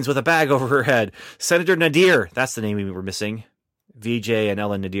 Simmons with a bag over her head, Senator Nadir, that's the name we were missing, VJ and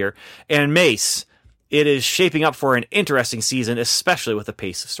Ellen Nadir, and Mace. It is shaping up for an interesting season, especially with the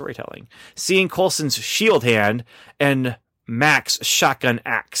pace of storytelling. Seeing Coulson's shield hand and Mac's shotgun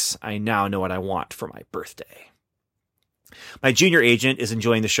axe, I now know what I want for my birthday. My junior agent is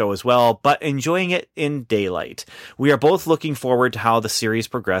enjoying the show as well, but enjoying it in daylight. We are both looking forward to how the series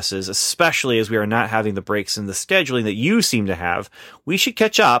progresses, especially as we are not having the breaks in the scheduling that you seem to have. We should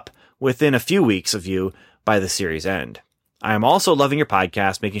catch up within a few weeks of you by the series end. I am also loving your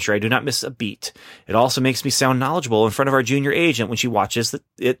podcast, making sure I do not miss a beat. It also makes me sound knowledgeable in front of our junior agent when she watches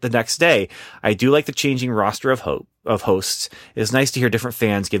it the next day. I do like the changing roster of hosts. It is nice to hear different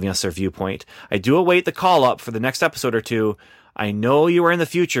fans giving us their viewpoint. I do await the call up for the next episode or two. I know you are in the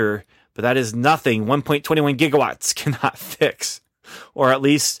future, but that is nothing 1.21 gigawatts cannot fix. Or at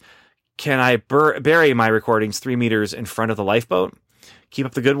least, can I bury my recordings 3 meters in front of the lifeboat? Keep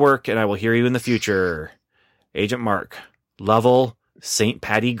up the good work, and I will hear you in the future. Agent Mark. Level St.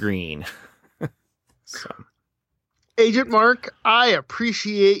 Patty Green. So. Agent Mark, I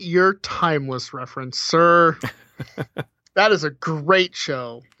appreciate your timeless reference, sir. That is a great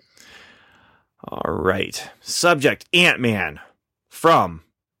show. All right. Subject, Ant-Man. From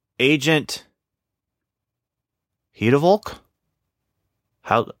Agent Hedevolk?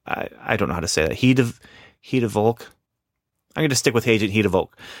 I don't know how to say that. Hedevolk? I'm going to stick with Agent Hedevolk.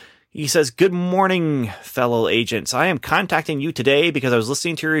 He says, good morning, fellow agents. I am contacting you today because I was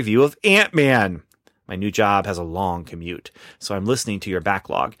listening to your review of Ant-Man. My new job has a long commute, so I'm listening to your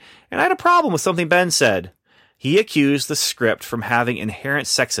backlog. And I had a problem with something Ben said. He accused the script from having inherent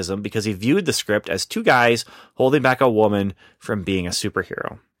sexism because he viewed the script as 2 guys holding back a woman from being a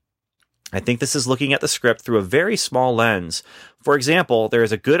superhero. I think this is looking at the script through a very small lens. For example, there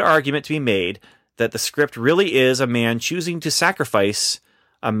is a good argument to be made that the script really is a man choosing to sacrifice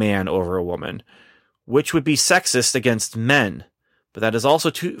a man over a woman, which would be sexist against men. But that is also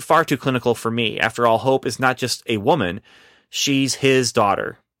far too clinical for me. After all, Hope is not just a woman. She's his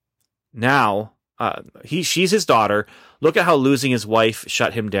daughter. Now, she's his daughter. Look at how losing his wife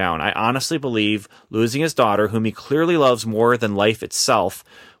shut him down. I honestly believe losing his daughter, whom he clearly loves more than life itself,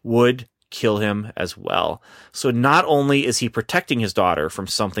 would kill him as well. So not only is he protecting his daughter from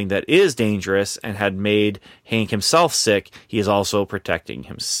something that is dangerous and had made Hank himself sick, he is also protecting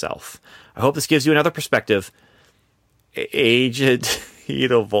himself. I hope this gives you another perspective. Agent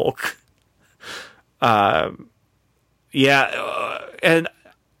Hedevolk. And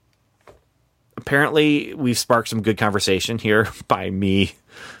apparently we've sparked some good conversation here by me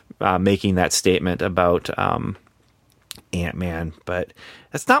making that statement about Ant-Man, but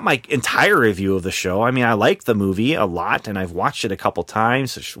that's not my entire review of the show. I mean, I like the movie a lot, and I've watched it a couple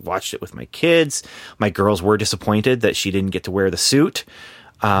times. I watched it with my kids. My girls were disappointed that she didn't get to wear the suit,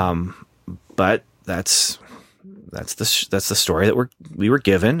 but that's the story that we were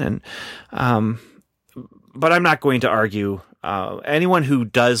given, and but I'm not going to argue. Anyone who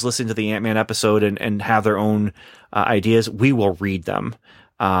does listen to the Ant-Man episode and have their own ideas, we will read them.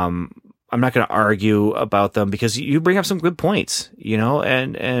 I'm not going to argue about them because you bring up some good points,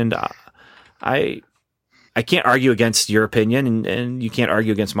 and I can't argue against your opinion and you can't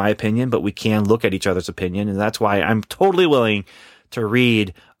argue against my opinion, but we can look at each other's opinion. And that's why I'm totally willing to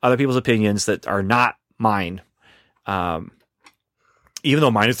read other people's opinions that are not mine. Even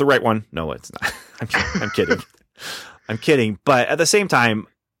though mine is the right one. No, it's not. I'm kidding. I'm kidding. But at the same time,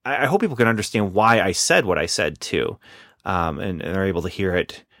 I hope people can understand why I said what I said too. And are able to hear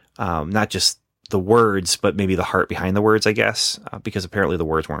it. Not just the words, but maybe the heart behind the words, I guess, because apparently the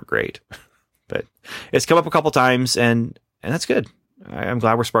words weren't great. But it's come up a couple times, and that's good. I'm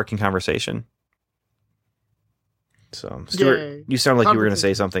glad we're sparking conversation. So, Stuart, you sound like you were going to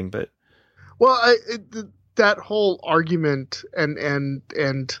say something, but well, that whole argument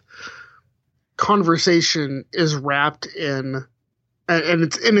and conversation is wrapped in, and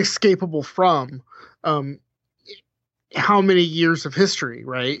it's inescapable from, how many years of history,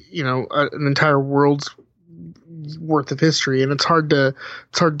 right? An entire world's worth of history, and it's hard to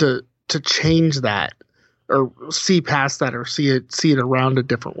change that or see past that or see it around a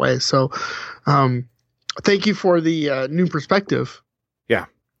different way. So, thank you for the new perspective. Yeah.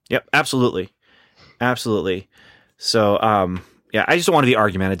 Yep. Absolutely. So, I just don't want to be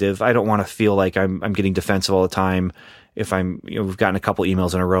argumentative. I don't want to feel like I'm getting defensive all the time. If we've gotten a couple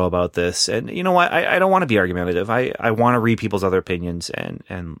emails in a row about this, and you know what, I don't want to be argumentative. I want to read people's other opinions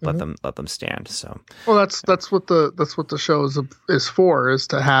and let them stand. So, well, that's what the show is for, is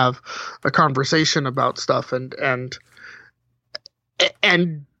to have a conversation about stuff and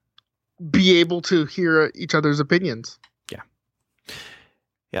be able to hear each other's opinions.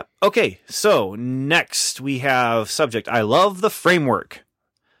 Yeah. Okay. So next we have subject. I love the framework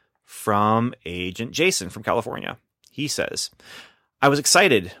from Agent Jason from California. He says, I was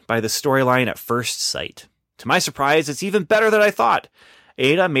excited by the storyline at first sight. To my surprise, it's even better than I thought.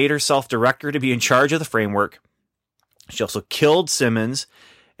 Ada made herself director to be in charge of the framework. She also killed Simmons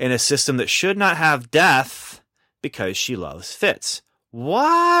in a system that should not have death because she loves Fitz.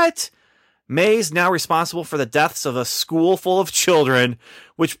 What? May's now responsible for the deaths of a school full of children,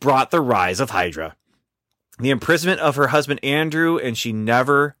 which brought the rise of Hydra. The imprisonment of her husband Andrew, and she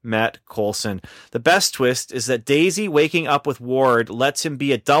never met Coulson. The best twist is that Daisy waking up with Ward lets him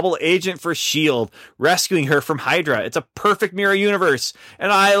be a double agent for S.H.I.E.L.D., rescuing her from Hydra. It's a perfect mirror universe,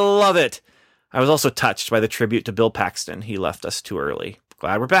 and I love it. I was also touched by the tribute to Bill Paxton. He left us too early.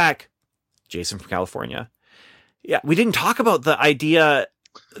 Glad we're back. Jason from California. Yeah, we didn't talk about the idea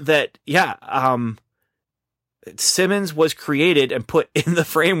that, Simmons was created and put in the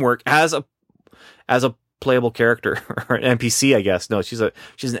framework as a playable character or an NPC, I guess. No, she's an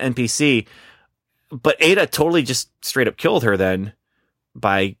NPC, but Ada totally just straight up killed her then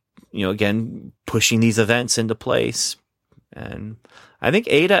by, again, pushing these events into place. And I think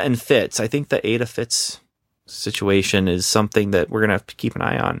the Ada Fitz situation is something that we're going to have to keep an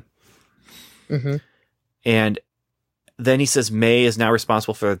eye on. Mm-hmm. And then he says May is now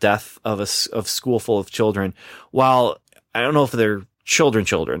responsible for the death of a school full of children. While I don't know if they're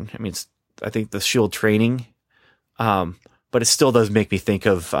children. I mean, I think the S.H.I.E.L.D. training, but it still does make me think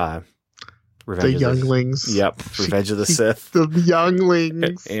of Revenge the younglings. Yep, Revenge of the Sith. The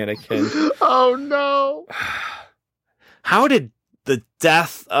younglings. Anakin. Oh no! How did the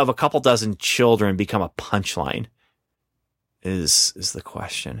death of a couple dozen children become a punchline? Is the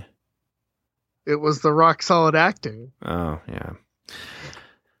question. It was the rock solid acting. Oh yeah.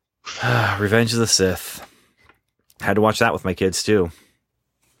 Revenge of the Sith. Had to watch that with my kids too.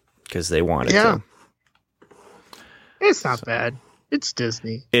 Because they wanted to. It's not bad. It's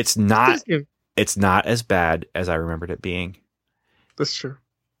Disney. It's not as bad as I remembered it being. That's true.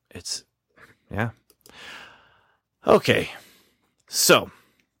 Okay. So,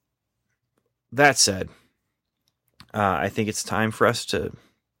 that said, I think it's time for us to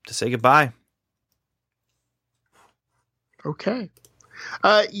say goodbye. Okay.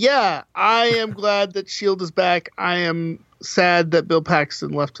 I am glad that S.H.I.E.L.D. is back. I am sad that Bill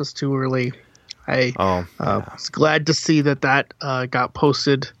Paxton left us too early. I was glad to see that got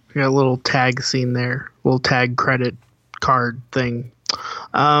posted. We got a little tag scene there, little tag credit card thing.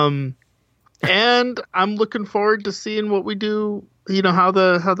 And I'm looking forward to seeing what we do, how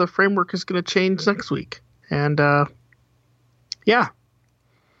the framework is going to change next week. And yeah.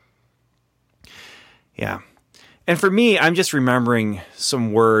 And for me, I'm just remembering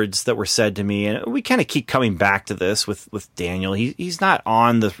some words that were said to me, and we kind of keep coming back to this with Daniel. He's not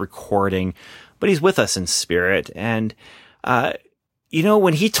on this recording, but he's with us in spirit. And,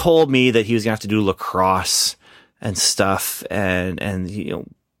 when he told me that he was going to have to do lacrosse and stuff and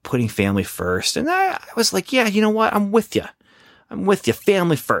putting family first, and I was like, yeah, you know what? I'm with you. I'm with you.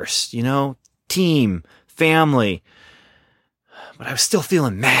 Family first, team, family. But I was still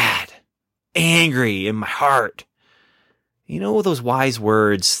feeling mad, angry in my heart. You know those wise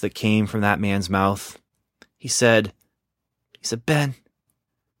words that came from that man's mouth? He said, Ben,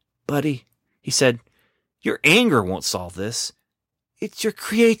 buddy, he said, your anger won't solve this. It's your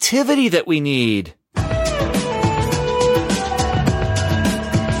creativity that we need.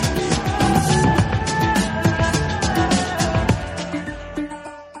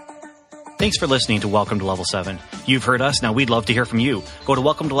 Thanks for listening to Welcome to Level 7. You've heard us. Now we'd love to hear from you. Go to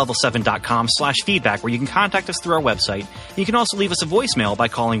welcometolevel7.com/feedback where you can contact us through our website. You can also leave us a voicemail by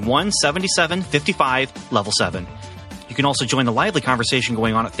calling 1-77-55-Level-7. You can also join the lively conversation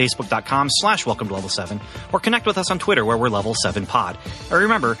going on at facebook.com/welcome to level 7 or connect with us on Twitter where we're Level 7 Pod. Or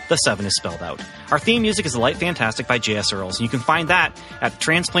remember, the 7 is spelled out. Our theme music is The Light Fantastic by J.S. Earls, and you can find that at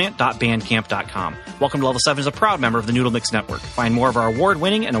transplant.bandcamp.com. Welcome to Level 7 is a proud member of the Noodle Mix Network. Find more of our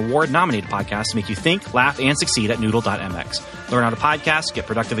award-winning and award-nominated podcasts to make you think, laugh, and succeed at noodle.mx. Learn how to podcast, get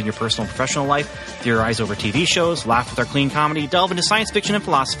productive in your personal and professional life, theorize over TV shows, laugh with our clean comedy, delve into science fiction and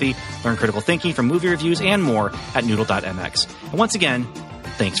philosophy, learn critical thinking from movie reviews, and more at noodle.mx. And once again,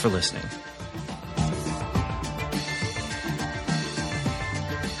 thanks for listening.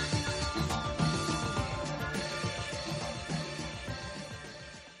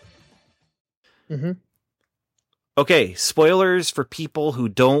 Mm-hmm. Okay, spoilers for people who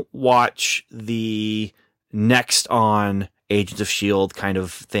don't watch the next on Agents of S.H.I.E.L.D. kind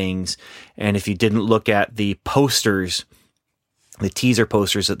of things. And if you didn't look at the posters, the teaser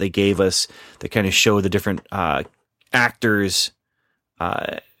posters that they gave us that kind of show the different actors,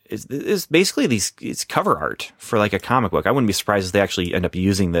 is basically it's cover art for like a comic book. I wouldn't be surprised if they actually end up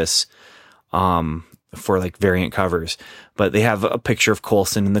using this for like variant covers. But they have a picture of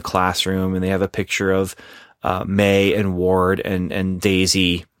Coulson in the classroom, and they have a picture of May and Ward and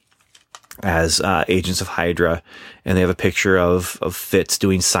Daisy as agents of Hydra, and they have a picture of Fitz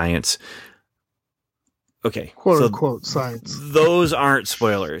doing science. Okay, quote unquote science. Those aren't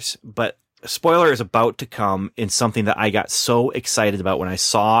spoilers, but a spoiler is about to come in something that I got so excited about when I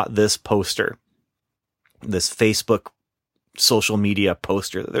saw this poster, this Facebook social media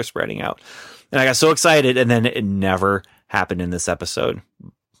poster that they're spreading out. And I got so excited, and then it never happened in this episode.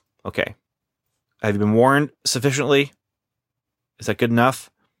 Okay. Have you been warned sufficiently? Is that good enough?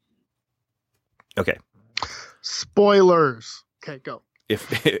 Okay. Spoilers. Okay, go.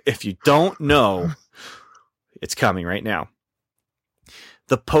 If you don't know, it's coming right now.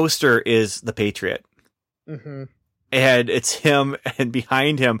 The poster is the Patriot. Mm-hmm. And it's him, and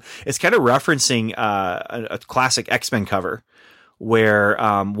behind him, it's kind of referencing a classic X-Men cover where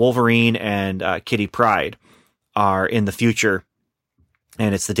Wolverine and Kitty Pryde are in the future,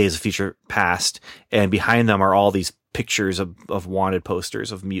 and it's the Days of Future Past, and behind them are all these pictures of wanted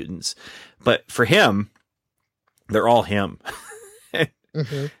posters of mutants. But for him, they're all him.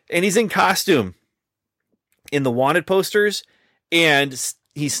 Mm-hmm. And he's in costume in the wanted posters, and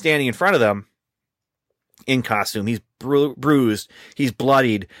he's standing in front of them in costume. He's bruised. He's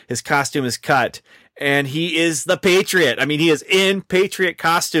bloodied. His costume is cut, and he is the Patriot. I mean, he is in Patriot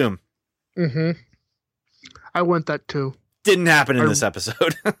costume. Mm-hmm. I want that too. Didn't happen in this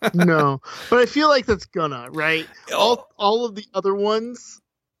episode. No, but I feel like that's gonna, right? All of the other ones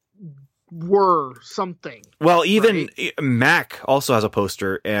were something. Well, even right? Mac also has a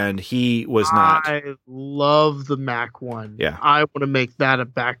poster, and he was not. I love the Mac one. Yeah. I want to make that a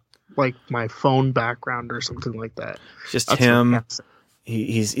back, like my phone background or something like that. Just that's him.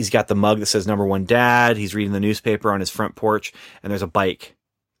 He's got the mug that says #1 Dad. He's reading the newspaper on his front porch, and there's a bike.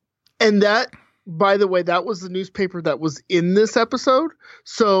 And that, by the way, that was the newspaper that was in this episode.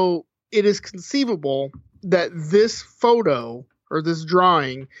 So it is conceivable that this photo or this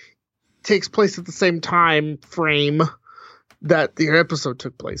drawing takes place at the same time frame that the episode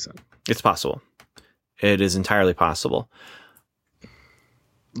took place in. It's possible. It is entirely possible.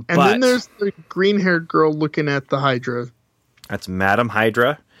 And then there's the green-haired girl looking at the Hydra. That's Madam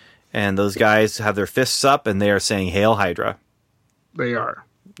Hydra. And those guys have their fists up, and they are saying, "Hail Hydra." They are.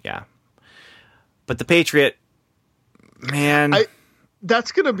 Yeah. But the Patriot, man.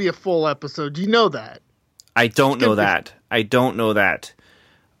 That's going to be a full episode. Do you know that? I don't know that. I don't know that.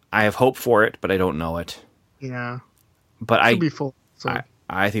 I have hope for it, but I don't know it. Yeah. But be full.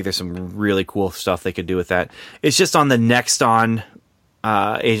 I think there's some really cool stuff they could do with that. It's just on the next on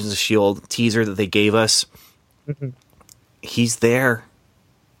Agents of S.H.I.E.L.D. teaser that they gave us. Mm-hmm. He's there.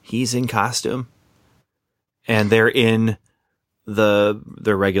 He's in costume. And they're in their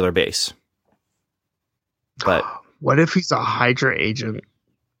regular base. But what if he's a Hydra agent?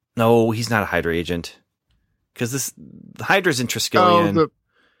 No, he's not a Hydra agent. because Hydra's in Triskelion.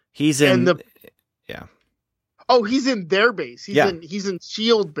 He's in yeah. Oh, he's in their base. He's in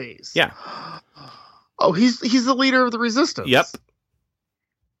Shield base. Yeah. Oh, he's the leader of the Resistance. Yep.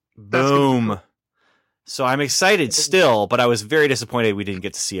 Boom. Cool. So I'm excited still, but I was very disappointed we didn't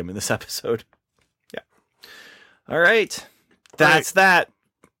get to see him in this episode. Yeah. All right. That's that.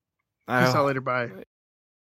 Peace out later. Bye.